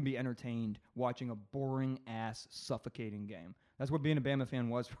 man. I can be entertained watching a boring ass suffocating game. That's what being a Bama fan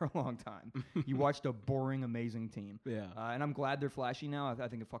was for a long time. You watched a boring, amazing team. Yeah. And I'm glad they're flashy now. I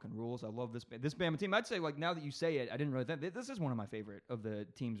think it fucking rules. I love this Bama team. I'd say, like, now that you say it, I didn't really think this is one of my favorite of the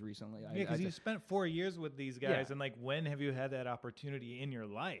teams recently. Yeah, because you spent 4 years with these guys, and like, when have you had that opportunity in your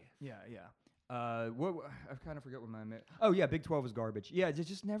life? Yeah. What I kind of forget what my Big 12 is garbage. Yeah, it's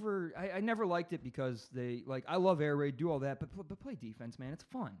just never. I never liked it because they like. I love air raid, do all that, but play defense, man. It's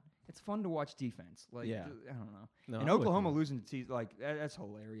fun. It's fun to watch defense. Like, I don't know. No, and Oklahoma losing to teams like that's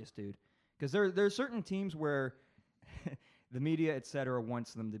hilarious, dude. Because there are certain teams where the media, etc.,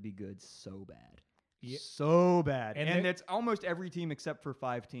 wants them to be good so bad. Yeah. So bad, and it's almost every team except for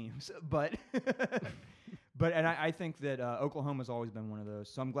 5 teams. But I think that Oklahoma's always been one of those.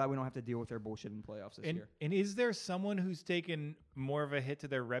 So I'm glad we don't have to deal with their bullshit in the playoffs this year. And is there someone who's taken more of a hit to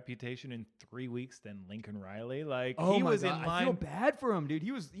their reputation in 3 weeks than Lincoln Riley? Like, he was in line. I feel bad for him, dude.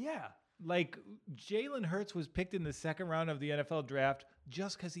 He was, Like, Jalen Hurts was picked in the second round of the NFL draft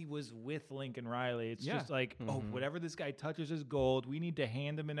just because he was with Lincoln Riley. It's just like, whatever this guy touches is gold. We need to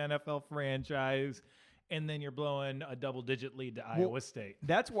hand him an NFL franchise. And then you're blowing a double-digit lead to Iowa State.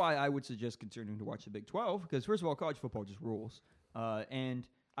 That's why I would suggest continuing to watch the Big 12, because, first of all, college football just rules. And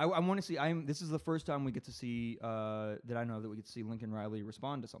I want to see – this is the first time we get to see that I know that we get to see Lincoln Riley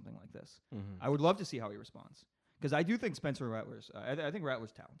respond to something like this. I would love to see how he responds. Because I do think Spencer Rattler's I think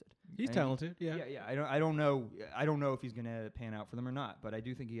Rattler's talented. He's talented, yeah. Yeah. I don't know if he's going to pan out for them or not, but I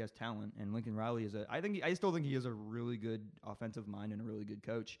do think he has talent. And Lincoln Riley is I still think he is a really good offensive mind and a really good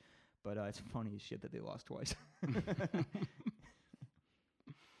coach. But it's funny as shit that they lost twice.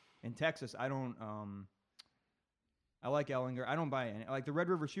 In Texas, I don't. I like Ellinger. I don't buy any. Like the Red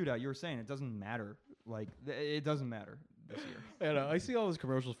River Shootout, you were saying, it doesn't matter. Like it doesn't matter this year. I know. I see all those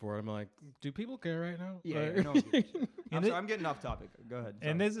commercials for it. I'm like, do people care right now? Yeah. I'm getting off topic. Go ahead.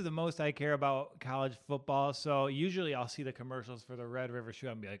 And this is the most I care about college football. So usually I'll see the commercials for the Red River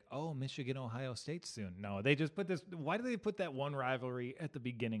Shootout and be like, oh, Michigan, Ohio State soon. No, they just put this. Why do they put that one rivalry at the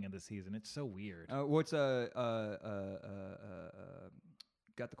beginning of the season? It's so weird. What's got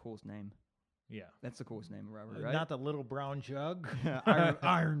the coolest name? Yeah, that's the coolest name of rivalry, right? Not the little brown jug.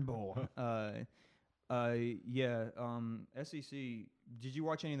 Iron Bowl. SEC. Did you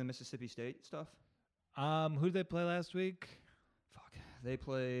watch any of the Mississippi State stuff? Who did they play last week? Fuck. They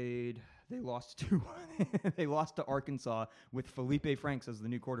lost to they lost to Arkansas with Felipe Franks as the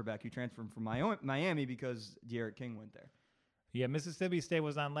new quarterback who transferred from Miami because De'Aaron King went there. Yeah, Mississippi State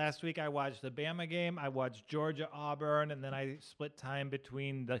was on last week. I watched the Bama game. I watched Georgia, Auburn, and then I split time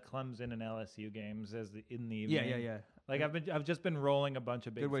between the Clemson and LSU games in the evening. Yeah. Like I've just been rolling a bunch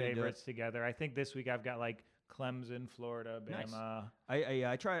of big favorites together. I think this week I've got like Clemson, Florida, Bama. Nice.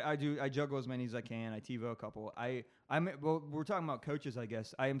 I juggle as many as I can. I TiVo a couple. We're talking about coaches, I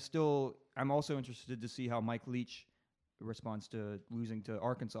guess. I'm also interested to see how Mike Leach responds to losing to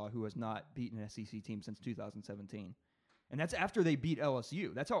Arkansas, who has not beaten an SEC team since 2017. And that's after they beat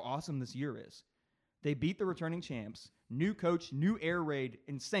LSU. That's how awesome this year is. They beat the returning champs. New coach, new air raid.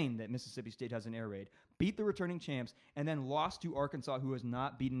 Insane that Mississippi State has an air raid. Beat the returning champs and then lost to Arkansas, who has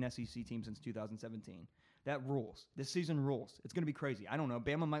not beaten an SEC team since 2017. That rules. This season rules. It's going to be crazy. I don't know.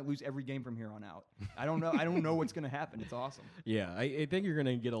 Bama might lose every game from here on out. I don't know. I don't know what's going to happen. It's awesome. Yeah, I think you're going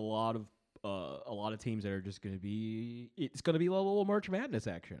to get a lot of a lot of teams that are just going to be. It's going to be a little March Madness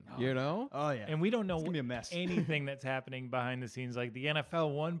action, you know. Oh yeah, and we don't know it's gonna be a mess. anything that's happening behind the scenes. Like the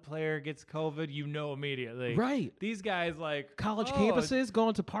NFL, one player gets COVID, you know immediately. Right. These guys like College campuses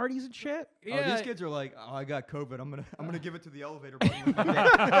going to parties and shit. Yeah, these kids are like, oh, I got COVID. I'm gonna give it to the elevator buddy.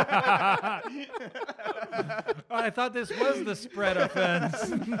 I thought this was the spread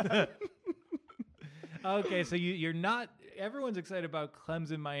offense. Okay, so you're not. Everyone's excited about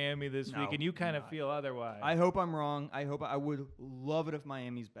Clemson, Miami this week, and you kind of feel otherwise. I hope I'm wrong. I would love it if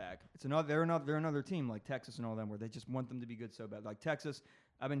Miami's back. They're another team like Texas and all them where they just want them to be good so bad. Like Texas,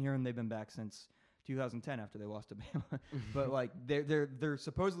 I've been hearing they've been back since 2010 after they lost to Bama. But like they're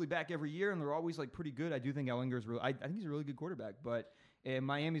supposedly back every year and they're always like pretty good. I do think Ellinger's really. I think he's a really good quarterback, but.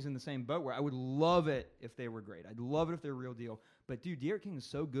 Miami's in the same boat where I would love it if they were great. I'd love it if they're a real deal. But, dude, Derek King is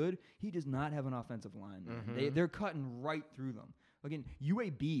so good, he does not have an offensive line. They're cutting right through them. Again,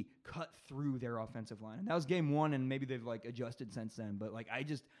 UAB cut through their offensive line. And that was game one, and maybe they've, like, adjusted since then. But, like, I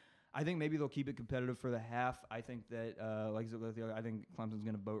think maybe they'll keep it competitive for the half. I think that, I think Clemson's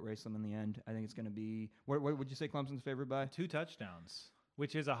going to boat race them in the end. I think it's going to be – what would you say Clemson's favored by? 2 touchdowns,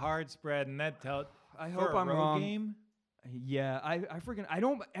 which is a hard spread, and that I hope I'm wrong. Game? Yeah, I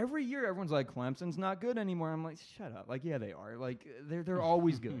don't. Every year, everyone's like Clemson's not good anymore. I'm like, shut up. Like, yeah, they are. Like, they're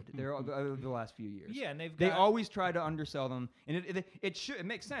always good. They're the last few years. Yeah, and they always try to undersell them, and it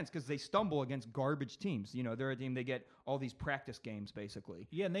makes sense because they stumble against garbage teams. You know, they're a team they get all these practice games basically.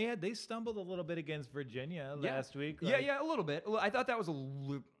 Yeah, and they stumbled a little bit against Virginia last week. Yeah, a little bit. I thought that was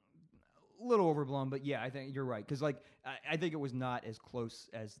a little overblown, but yeah, I think you're right because like I think it was not as close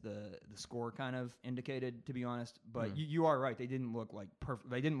as the score kind of indicated, to be honest. But you are right; they didn't look like perfect.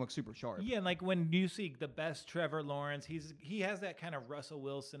 They didn't look super sharp. Yeah, and like when you see the best Trevor Lawrence, he has that kind of Russell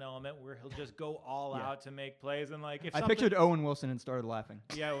Wilson element where he'll just go all out to make plays. And like if I pictured Owen Wilson and started laughing.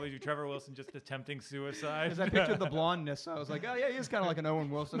 Yeah, was Trevor Wilson just attempting suicide? Because I pictured the blondness, so I was like, oh yeah, he's kind of like an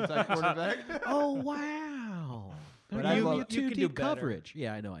Owen Wilson type quarterback. Oh wow. But you can do coverage.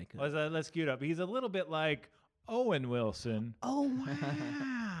 Yeah, I know I could. Let's cue it up. He's a little bit like Owen Wilson. Oh,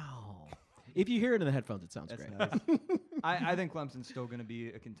 wow. If you hear it in the headphones, it sounds great. Nice. I think Clemson's still going to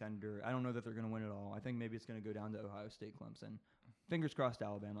be a contender. I don't know that they're going to win it all. I think maybe it's going to go down to Ohio State, Clemson. Fingers crossed,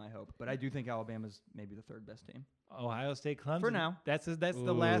 Alabama, I hope. But I do think Alabama's maybe the third best team. Ohio State, Clemson. For now. That's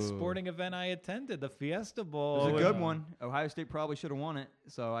the last sporting event I attended, the Fiesta Bowl. It was a good one. Ohio State probably should have won it,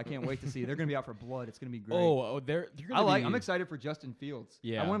 so I can't wait to see. They're going to be out for blood. It's going to be great. I'm excited for Justin Fields.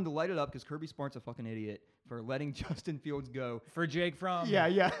 Yeah. I want him to light it up because Kirby Smart's a fucking idiot for letting Justin Fields go. For Jake Fromm.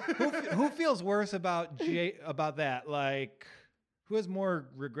 Yeah. Who feels worse about that? Like, who has more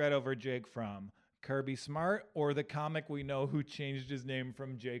regret over Jake Fromm? Kirby Smart or the comic we know who changed his name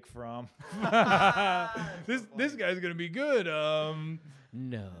from Jake Fromm? This guy's gonna be good.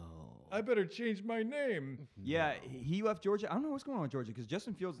 No. I better change my name. Yeah, he left Georgia. I don't know what's going on with Georgia because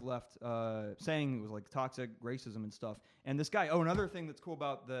Justin Fields left saying it was like toxic racism and stuff. And this guy, another thing that's cool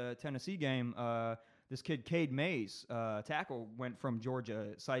about the Tennessee game, this kid, Cade Mays, tackle, went from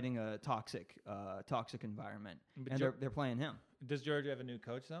Georgia citing a toxic environment. But and they're playing him. Does Georgia have a new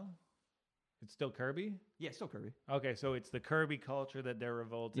coach, though? It's still Kirby? Yeah, still Kirby. Okay, so it's the Kirby culture that they're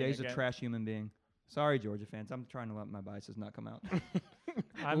revolting against. Yeah, he's a trash human being. Sorry, Georgia fans. I'm trying to let my biases not come out.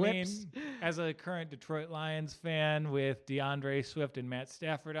 I mean, as a current Detroit Lions fan with DeAndre Swift and Matt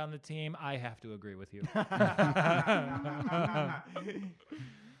Stafford on the team, I have to agree with you. Nice.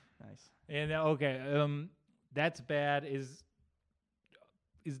 And okay, that's bad. Is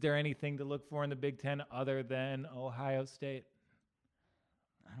there anything to look for in the Big Ten other than Ohio State?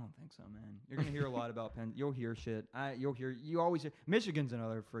 I don't think so, man. You're gonna hear a lot about Penn. You'll hear shit. You always hear. Michigan's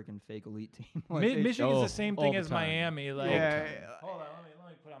another freaking fake elite team. Michigan's the same thing as Miami. Like, hold on, let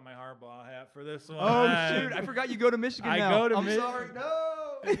me put on my Harbaugh hat for this one. Oh shoot, I forgot you go to Michigan now. I'm sorry.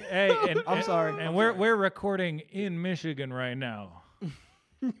 No. Hey, I'm sorry. And we're recording in Michigan right now.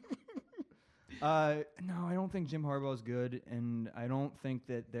 No, I don't think Jim Harbaugh is good, and I don't think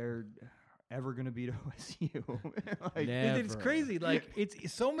that they're ever going to beat OSU. It's crazy. Like,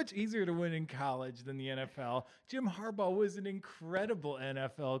 it's so much easier to win in college than the NFL. Jim Harbaugh was an incredible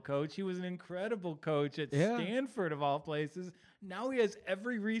NFL coach. He was an incredible coach at Stanford, of all places. Now he has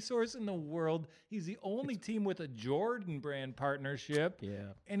every resource in the world. He's the only team with a Jordan brand partnership.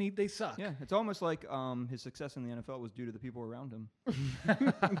 Yeah. And they suck. Yeah, it's almost like his success in the NFL was due to the people around him.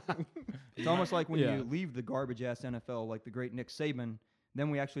 It's almost like when you leave the garbage-ass NFL, like the great Nick Saban, Then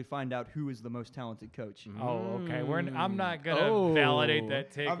we actually find out who is the most talented coach. Oh, okay. I'm not gonna validate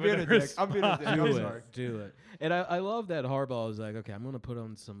that take. I'm being a dick. Do it. And I love that Harbaugh is like, okay, I'm gonna put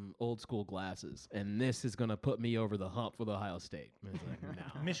on some old school glasses, and this is gonna put me over the hump with Ohio State. And it's like,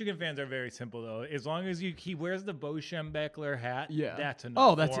 no. Michigan fans are very simple though. As long as he wears the Bo Schembechler hat, that's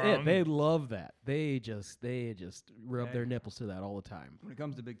enough. Oh, that's for it. him. They love that. They just rub their nipples to that all the time. When it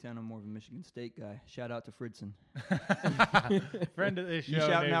comes to Big Ten, I'm more of a Michigan State guy. Shout out to Fridson. Friend of this show. You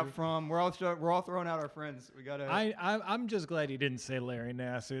shouting out from? We're all throwing out our friends. We gotta. I'm just glad he didn't say Larry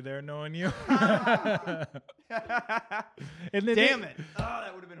Nassar there, knowing you. And damn it! Oh,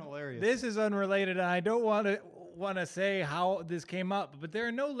 that would have been hilarious. This is unrelated, and I don't want to say how this came up, but there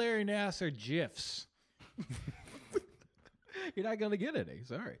are no Larry Nassar gifs. You're not gonna get any.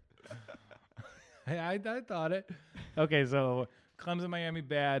 Sorry. I thought it. Okay, so Clemson, Miami,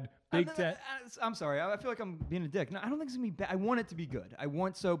 bad. Big Ten. I'm sorry. I feel like I'm being a dick. No, I don't think it's gonna be bad. I want it to be good. I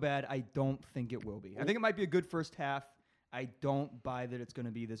want so bad. I don't think it will be. I think it might be a good first half. I don't buy that it's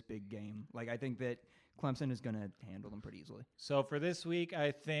gonna be this big game. Like I think that Clemson is gonna handle them pretty easily. So for this week,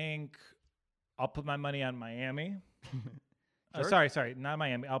 I think I'll put my money on Miami. Sure. Sorry, not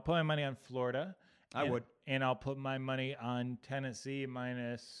Miami. I'll put my money on Florida. I would. And I'll put my money on Tennessee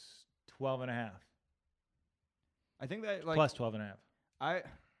minus 12.5. I think that plus 12.5.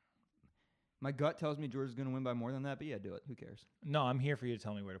 My gut tells me Georgia's going to win by more than that, but yeah, do it. Who cares? No, I'm here for you to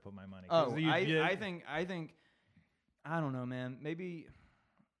tell me where to put my money. Oh, I think I don't know, man. Maybe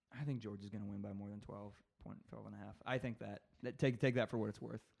I think Georgia's going to win by more than 12 and a half. I think that take that for what it's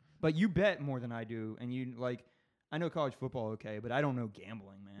worth. But you bet more than I do, and you like. I know college football okay, but I don't know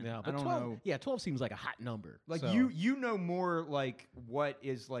gambling, man. Yeah, but I don't 12, know. Yeah, 12 seems like a hot number. Like so. you know more like what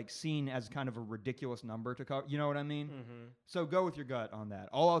is like seen as kind of a ridiculous number to cover. You know what I mean? Mm-hmm. So go with your gut on that.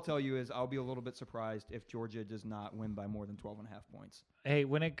 All I'll tell you is I'll be a little bit surprised if Georgia does not win by more than 12 and a half points. Hey,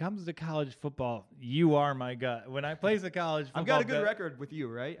 when it comes to college football, you are my gut. When I place the college football, I've got a good record with you,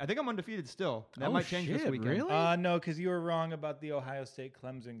 right? I think I'm undefeated still. That might change this weekend. Really? No, because you were wrong about the Ohio State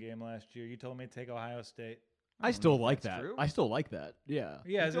Clemson game last year. You told me to take Ohio State. I still like that. True? I still like that. Yeah.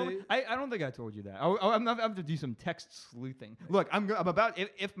 Yeah. I don't think I told you that. I'm not, I have to do some text sleuthing. Look, I'm about.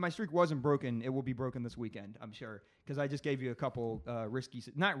 If my streak wasn't broken, it will be broken this weekend. I'm sure because I just gave you a couple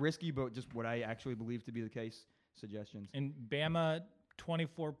not risky, but just what I actually believe to be the case suggestions. And Bama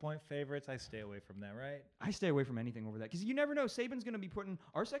 24-point favorites. I stay away from that, right? I stay away from anything over that because you never know. Saban's going to be putting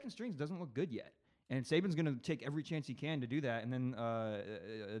our second strings doesn't look good yet, and Saban's going to take every chance he can to do that, and then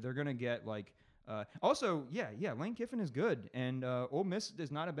they're going to get like. Also, Lane Kiffin is good, and Ole Miss is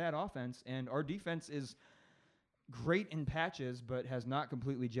not a bad offense, and our defense is great in patches, but has not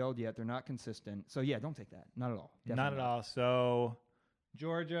completely gelled yet. They're not consistent. So, yeah, don't take that. Not at all. Definitely not at all. So,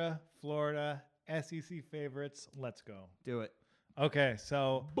 Georgia, Florida, SEC favorites. Let's go. Do it. Okay,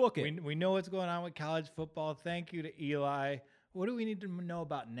 so book it. We know what's going on with college football. Thank you to Eli. What do we need to know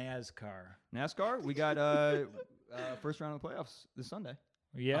about NASCAR? NASCAR, we got first round of the playoffs this Sunday.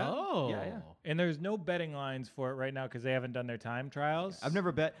 Yeah. Oh. Yeah. And there's no betting lines for it right now because they haven't done their time trials. I've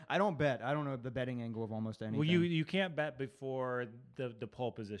never bet. I don't bet. I don't know the betting angle of almost anything. Well, you can't bet before the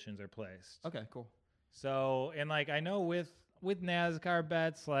pole positions are placed. Okay, cool. So, and like I know with NASCAR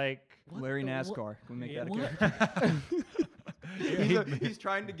bets, like Larry NASCAR. Can we make that a what? character? He's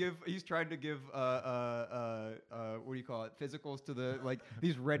trying to give what do you call it, physicals to the like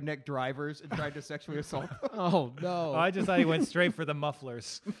these redneck drivers and tried to sexually assault them. Oh no. Oh, I just thought he went straight for the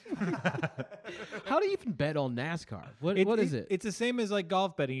mufflers. How do you even bet on NASCAR? What is it? It's the same as like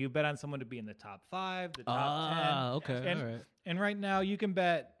golf betting. You bet on someone to be in the top 5, the top 10. Okay. And, all right. and right now you can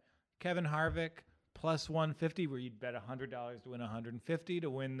bet Kevin Harvick plus 150, where you'd bet $100 to win 150 to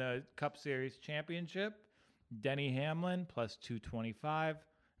win the Cup Series championship. Denny Hamlin plus 225.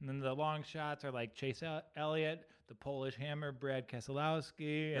 And then the long shots are like Chase Elliott, the Polish Hammer, Brad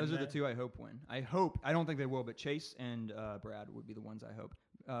Keselowski. Those are the two I hope win. I don't think they will, but Chase and Brad would be the ones I hope.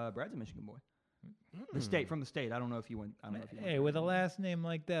 Brad's a Michigan boy. From the state. I don't know if you went. Hey, with a last name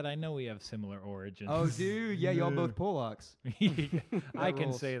like that, I know we have similar origins. Oh, dude. Yeah, y'all both Polacks. I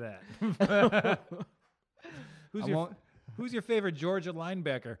can say that. Who's your favorite Georgia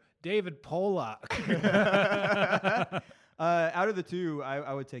linebacker? David Pollock. Out of the two,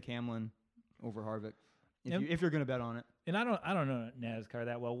 I would take Hamlin over Harvick if you're going to bet on it. And I don't know NASCAR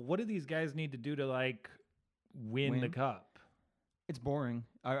that well. What do these guys need to do to like win the Cup? It's boring.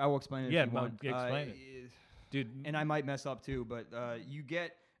 I will explain it. Yeah, if you want. Explain it, dude. And I might mess up too, but you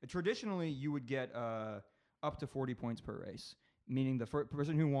get traditionally you would get up to 40 points per race, meaning the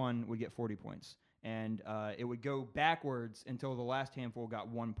person who won would get 40 points. And it would go backwards until the last handful got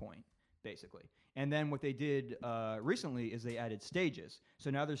 1 point. basically. And then what they did recently is they added stages. So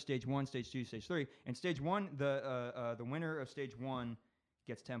now there's stage 1, stage 2, stage 3. And stage 1, the winner of stage 1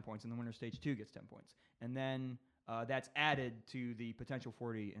 gets 10 points, and the winner of stage 2 gets 10 points. And then that's added to the potential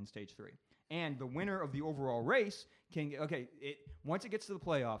 40 in stage 3. And the winner of the overall race can once it gets to the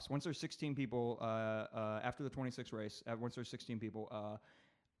playoffs, once there's 16 people after the 26th race, once there's 16 people,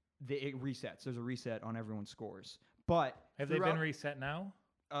 it resets. There's a reset on everyone's scores. But have they been reset now?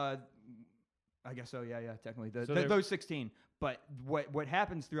 I guess so. Yeah, technically those 16. But what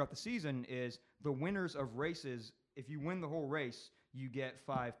happens throughout the season is the winners of races. If you win the whole race, you get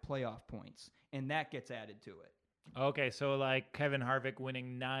 5 playoff points, and that gets added to it. Okay, so like Kevin Harvick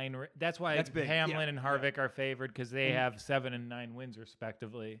winning 9. That's why big. Hamlin and Harvick are favored because they have 7 and 9 wins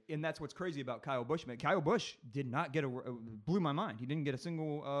respectively. And that's what's crazy about Kyle Busch. Kyle Busch did not get blew my mind. He didn't get a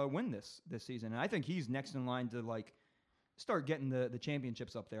single win this season, and I think he's next in line to like start getting the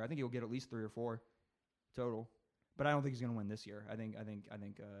championships up there. I think he'll get at least 3 or 4 total, but I don't think he's going to win this year. I think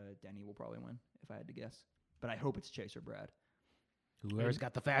Denny will probably win if I had to guess, but I hope it's Chase or Brad. Whoever's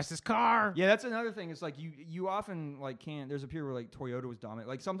got the fastest car. Yeah, that's another thing. It's like you often like can't. There's a period where like Toyota was dominant.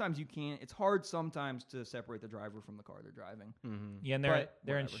 Like sometimes you can't. It's hard sometimes to separate the driver from the car they're driving. Mm-hmm. Yeah, and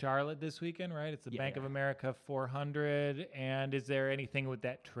they're in Charlotte this weekend, right? It's the Bank of America 400. And is there anything with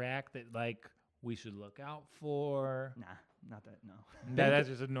that track that like we should look out for? Nah, not that. No. That's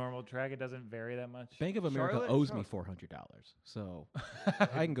just a normal track. It doesn't vary that much. Bank of America owes me $400, so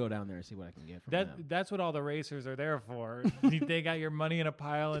I can go down there and see what I can get from them. That's what all the racers are there for. They got your money in a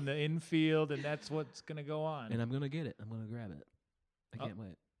pile in the infield, and that's what's gonna go on. And I'm gonna get it. I'm gonna grab it. I can't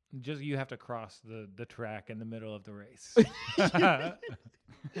wait. Just you have to cross the track in the middle of the race.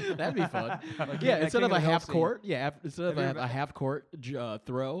 That'd be fun. Instead of a half court, instead of a half court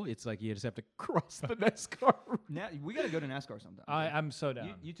throw, it's like you just have to cross the NASCAR. Now we got to go to NASCAR sometime. I'm so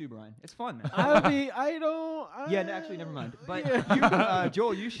down. You too, Brian. It's fun, man. Actually, never mind. But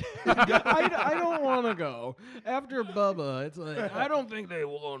Joel, you should. I don't want to go after Bubba. It's like I don't think they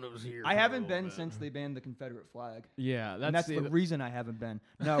want us here. I haven't been since they banned the Confederate flag. Yeah, that's the reason I haven't been.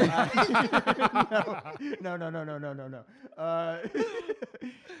 No. No.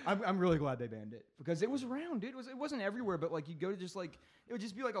 I'm really glad they banned it because it was around, dude. It wasn't everywhere, but like you go to just like it would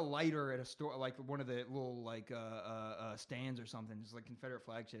just be like a lighter at a store, like one of the little like stands or something, just like Confederate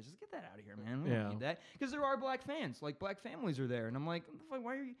flag shit. Just get that out of here, man. We don't need that because there are black fans, like black families are there, and I'm like,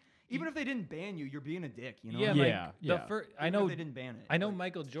 why are you? Even if they didn't ban you, you're being a dick, you know? I know they didn't ban it. I know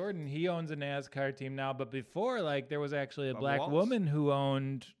Michael Jordan, he owns a NASCAR team now, but before, like, there was actually a black woman who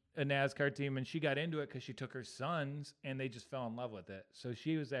owned a NASCAR team, and she got into it because she took her sons, and they just fell in love with it. So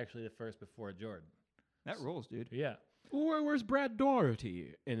she was actually the first before Jordan. That rules, dude. Yeah. Where's Brad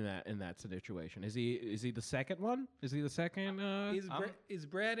Doherty in that situation? Is he the second one? Is he the second? Is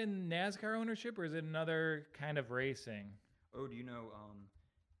Brad in NASCAR ownership, or is it another kind of racing? Oh, do you know?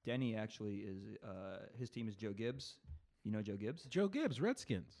 Denny actually is. His team is Joe Gibbs. You know Joe Gibbs? Joe Gibbs,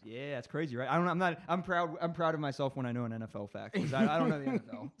 Redskins. Yeah, that's crazy, right? I'm proud of myself when I know an NFL fact because I don't know the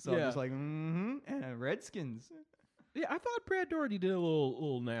NFL, so I'm just like, and Redskins. Yeah, I thought Brad Doherty did a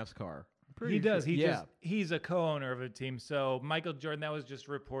little NASCAR. He does. He's a co-owner of a team. So Michael Jordan, that was just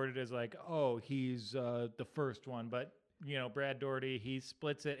reported as like, oh, he's the first one, but Brad Doherty, he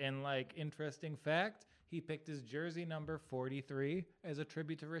splits it. And like, interesting fact, he picked his jersey number 43 as a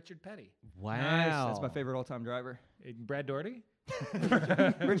tribute to Richard Petty. Wow. Nice. That's my favorite all-time driver. Brad Doherty?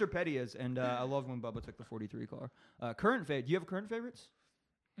 Richard Petty is, and I love when Bubba took the 43 car. Current favorite. Do you have current favorites?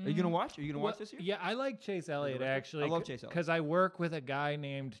 Are you going to watch? Are you going to watch this year? Yeah, I like Chase Elliott, actually. I love Chase Elliott. Because I work with a guy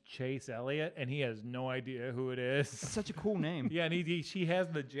named Chase Elliott, and he has no idea who it is. That's such a cool name. Yeah, and she has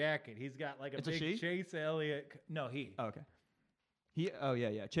the jacket. He's got like it's big a she? Chase Elliott. No, he. Oh, okay.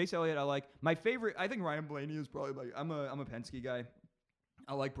 Chase Elliott, I like. My favorite, I think Ryan Blaney is probably I'm a Penske guy.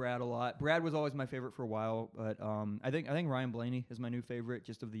 I like Brad a lot. Brad was always my favorite for a while, but I think Ryan Blaney is my new favorite,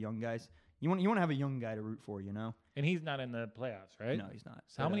 just of the young guys. You want to have a young guy to root for, you know? And he's not in the playoffs, right? No, he's not.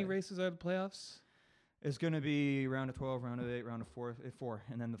 So how many races are the playoffs? It's going to be round of 12, round of 8, round of 4,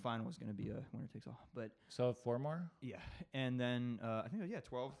 and then the final is going to be a winner takes all. But so 4 more? Yeah. And then I think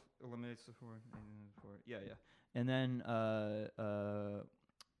 12 eliminates the 4. Yeah. And then what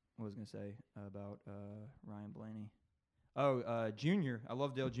was I going to say about Ryan Blaney? Junior. I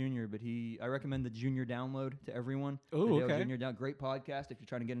love Dale Jr., but I recommend the Junior download to everyone. Oh, okay. Dale Jr. Great podcast if you're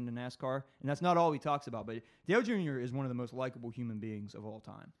trying to get into NASCAR. And that's not all he talks about, but Dale Jr. is one of the most likable human beings of all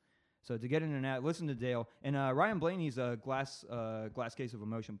time. So to get into that, listen to Dale. And Ryan Blaney's Glass Case of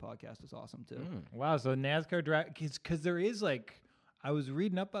Emotion podcast is awesome, too. Wow, so NASCAR drive, because there is like, I was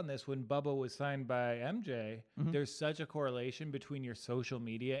reading up on this when Bubba was signed by MJ. There's such a correlation between your social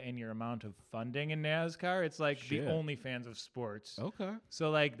media and your amount of funding in NASCAR. It's like the OnlyFans of sports. Okay. So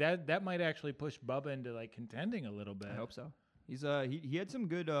like that might actually push Bubba into like contending a little bit. I hope so. He's he had some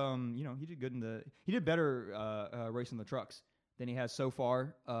good he did good he did better racing the trucks than he has so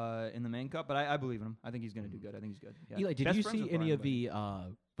far in the main cup, but I believe in him. I think he's going to do good. I think he's good. Yeah. Eli, did you see any of the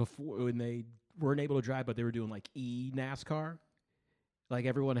before when they weren't able to drive, but they were doing like NASCAR? Like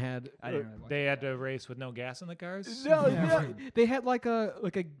everyone had, I didn't really watch they had to race with no gas in the cars. No, they had like a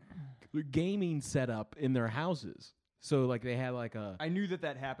gaming setup in their houses. So like they had like a. I knew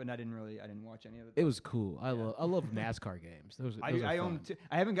that happened. I didn't watch any of it. It was cool. I love NASCAR games. Those I are own. fun.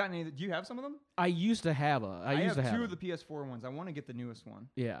 I haven't gotten any. Do you have some of them? I used to have a. I used have to have two them. of the PS4 ones. I want to get the newest one.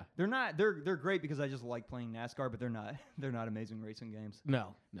 Yeah. They're not. They're great because I just like playing NASCAR, but they're not. They're not amazing racing games.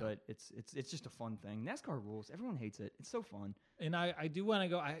 No. But it's just a fun thing. NASCAR rules. Everyone hates it. It's so fun. And I do want to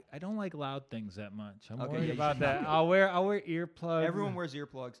go. I don't like loud things that much. I'm Okay, worried yeah, about that. I'll wear earplugs. Everyone wears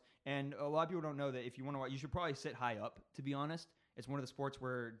earplugs, and a lot of people don't know that if you want to watch, you should probably sit high up. To be honest, it's one of the sports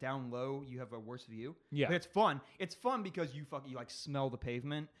where down low you have a worse view. Yeah, but it's fun. It's fun because you like smell the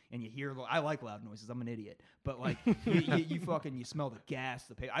pavement and you hear. I like loud noises. I'm an idiot, but like you smell the gas,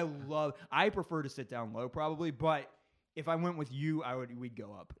 the pavement. I prefer to sit down low probably, but. If I went with you, we'd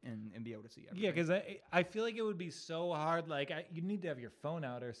go up and be able to see everything. Yeah, because I feel like it would be so hard. Like you need to have your phone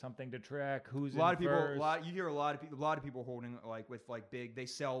out or something to track who's a lot of people. first. You hear a lot of people holding like with like big. They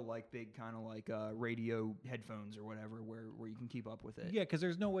sell like big kind of like radio headphones or whatever where you can keep up with it. Yeah, because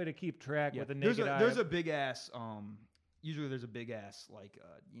there's no way to keep track with a naked eye. There's a big ass. Usually there's a big ass like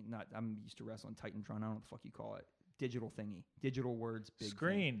I'm used to wrestling Titantron. I don't know what the fuck you call it. Digital thingy. Digital words. Big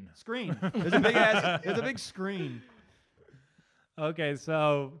screen. Screen. There's a big ass. There's a big screen. Okay,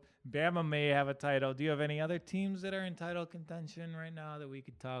 so Bama may have a title. Do you have any other teams that are in title contention right now that we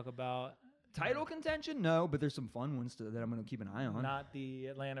could talk about? Title contention? No, but there's some fun ones that I'm going to keep an eye on. Not the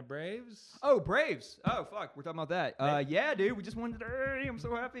Atlanta Braves? Oh, Braves. Oh, fuck. We're talking about that. Yeah, dude. We just won today. I'm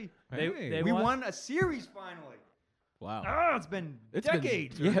so happy. We won a series finally. Wow. Oh, it's been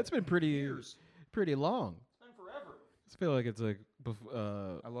decades. It's been pretty long. It's been forever. I feel like it's like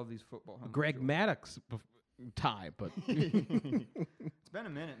I love these football. Greg Maddox time, but it's been a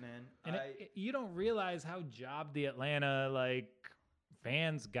minute, man. And you don't realize how jobbed the Atlanta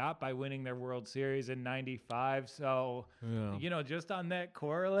fans got by winning their World Series in '95. So, just on that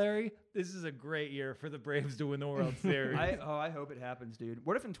corollary, this is a great year for the Braves to win the World Series. I hope it happens, dude.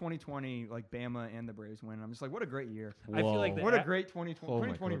 What if in 2020, Bama and the Braves win? I'm just like, what a great year. Whoa. I feel like what a great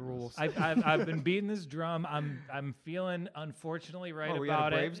 2020. 2020 rules. I've been beating this drum. I'm feeling unfortunately right we about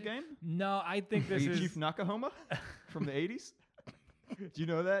had a Braves game? No, I think this is Chief Nakahoma from the 80s. Do you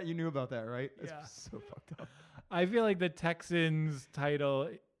know that? You knew about that, right? That's so fucked up. I feel like the Texans title,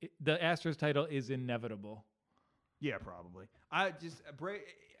 the Astros title is inevitable. Yeah, probably. I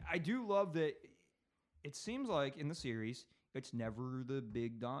do love that it seems like in the series, it's never the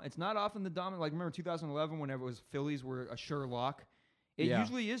big it's not often the dominant. Like, remember 2011 whenever it was Phillies were a sure lock? It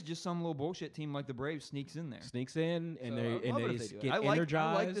usually is just some little bullshit team like the Braves sneaks in there. And they get energized. I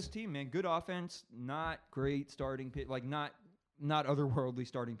like this team, man. Good offense, not great starting pitch, not otherworldly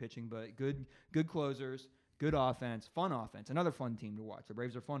starting pitching, but good closers. Good offense, fun offense. Another fun team to watch. The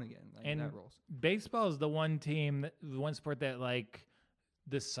Braves are fun again. And that rolls. Baseball is the one sport that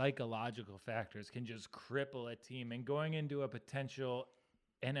the psychological factors can just cripple a team. And going into a potential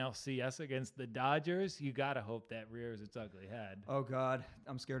NLCS against the Dodgers, you gotta hope that rears its ugly head. Oh God,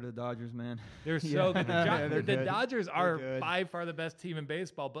 I'm scared of the Dodgers, man. They're so good. The Dodgers are by far the best team in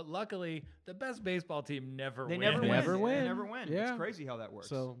baseball, but luckily the best baseball team never wins. They never win. Yeah. It's crazy how that works.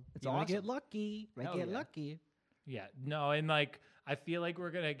 So it's you awesome. get lucky. Lucky. Yeah, no, and I feel like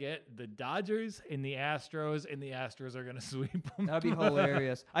we're gonna get the Dodgers and the Astros, and the Astros are gonna sweep them. That'd be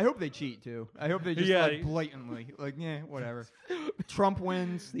hilarious. I hope they cheat too. I hope they just blatantly whatever. Trump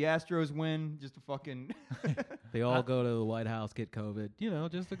wins, the Astros win, just a fucking. They all go to the White House, get COVID.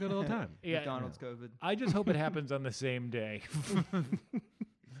 Just a good old time. McDonald's COVID. I just hope it happens on the same day.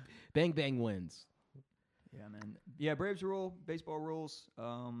 Bang bang wins. Yeah, man. Yeah, Braves rule, baseball rules.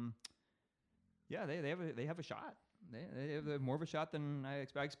 Yeah, they have a shot. They have more of a shot than I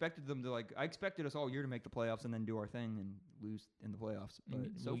expected. I expected them to I expected us all year to make the playoffs and then do our thing and lose in the playoffs. But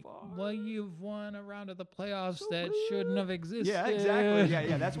so far, well, you've won a round of the playoffs that shouldn't have existed. Yeah, exactly.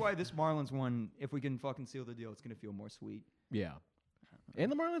 Yeah. That's why this Marlins one, if we can fucking seal the deal, it's gonna feel more sweet. Yeah.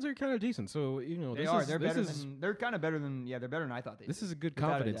 And the Marlins are kind of decent, so they're better than they're kind of better than they're better than I thought they. This is a good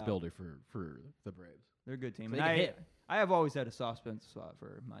confidence builder for the Braves. They're a good team. So and I have always had a soft spot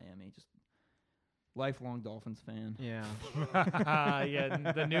for Miami. Just lifelong Dolphins fan. Yeah.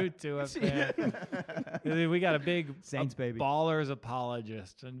 Yeah, the new Tua fan. We got a big Saints baby. Ballers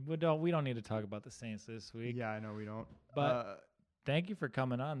apologist, and we don't need to talk about the Saints this week. Yeah, I know we don't. But thank you for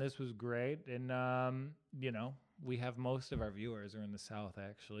coming on. This was great, and we have most of our viewers are in the South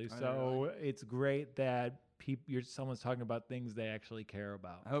actually, so it's great that someone's talking about things they actually care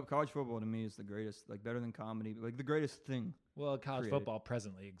about. I hope college football to me is the greatest, like better than comedy, like the greatest thing. Well, college football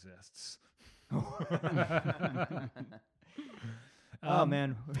presently exists. Oh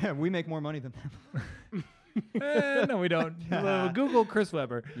man, we make more money than them. No, we don't. Google Chris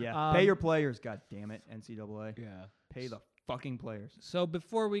Webber. Yeah, pay your players. God damn it, NCAA. Yeah, pay the fucking players. So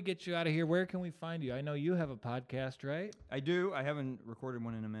before we get you out of here, where can we find you? I know you have a podcast, right? I do. I haven't recorded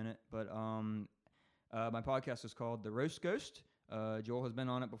one in a minute, but my podcast is called The Roast Ghost. Joel has been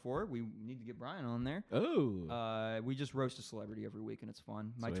on it before. We need to get Brian on there. Oh. We just roast a celebrity every week, and it's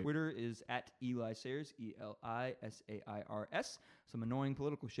fun. My Twitter is at Eli Sairs, ELISAIRS. Some annoying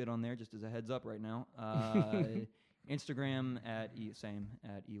political shit on there, just as a heads up right now. Instagram at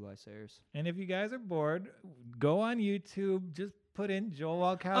Eli Sairs. And if you guys are bored, go on YouTube. Just put in Joel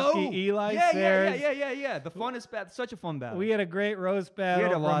Walkowski, Eli Sairs. Yeah. The funnest battle. Such a fun battle. We had a great roast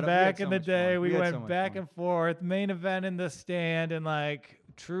battle from back in the day. We went back and forth. Main event in the stand, and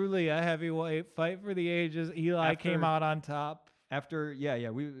truly a heavyweight fight for the ages. Eli came out on top. After, I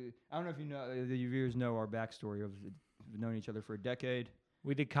don't know if you know, the viewers know our backstory of we've known each other for a decade.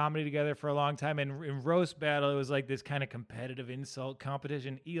 We did comedy together for a long time, and in roast battle, it was like this kind of competitive insult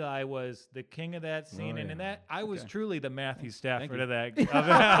competition. Eli was the king of that scene, and in that, I was truly the Matthew Stafford of that.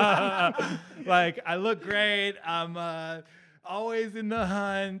 I look great. I'm always in the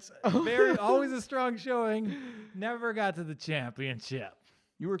hunt. Always a strong showing. Never got to the championship.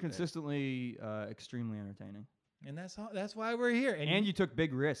 You were consistently extremely entertaining, and that's why we're here. And you took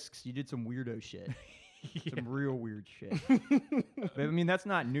big risks. You did some weirdo shit. Some real weird shit. But, I mean, that's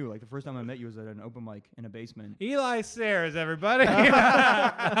not new. Like, the first time I met you was at an open mic in a basement. Eli Sairs, everybody. Shall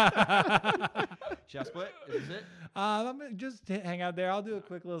I split? Is this it? I'm gonna just hang out there. I'll do a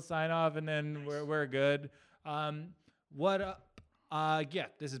quick little sign off, and then we're good. What up?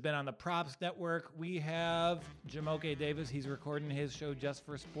 This has been on the Props Network. We have Jamoke Davis. He's recording his show Just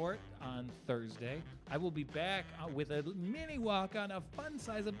for Sport on Thursday. I will be back with a mini walk on a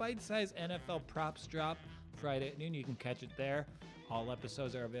a bite-sized NFL props drop Friday at noon. You can catch it there. All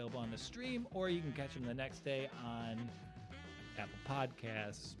episodes are available on the stream, or you can catch them the next day on Apple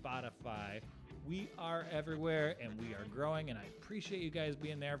Podcasts, Spotify. We are everywhere, and we are growing, and I appreciate you guys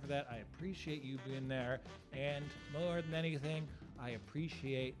being there for that. I appreciate you being there, and more than anything, I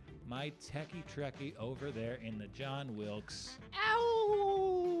appreciate my techie trekkie over there in the John Wilkes.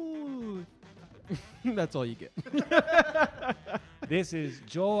 Ow! That's all you get. This is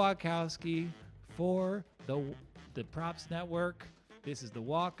Joel Walkowski for the Props Network. This is the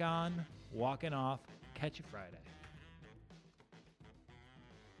Walk On, Walking Off. Catch you Friday.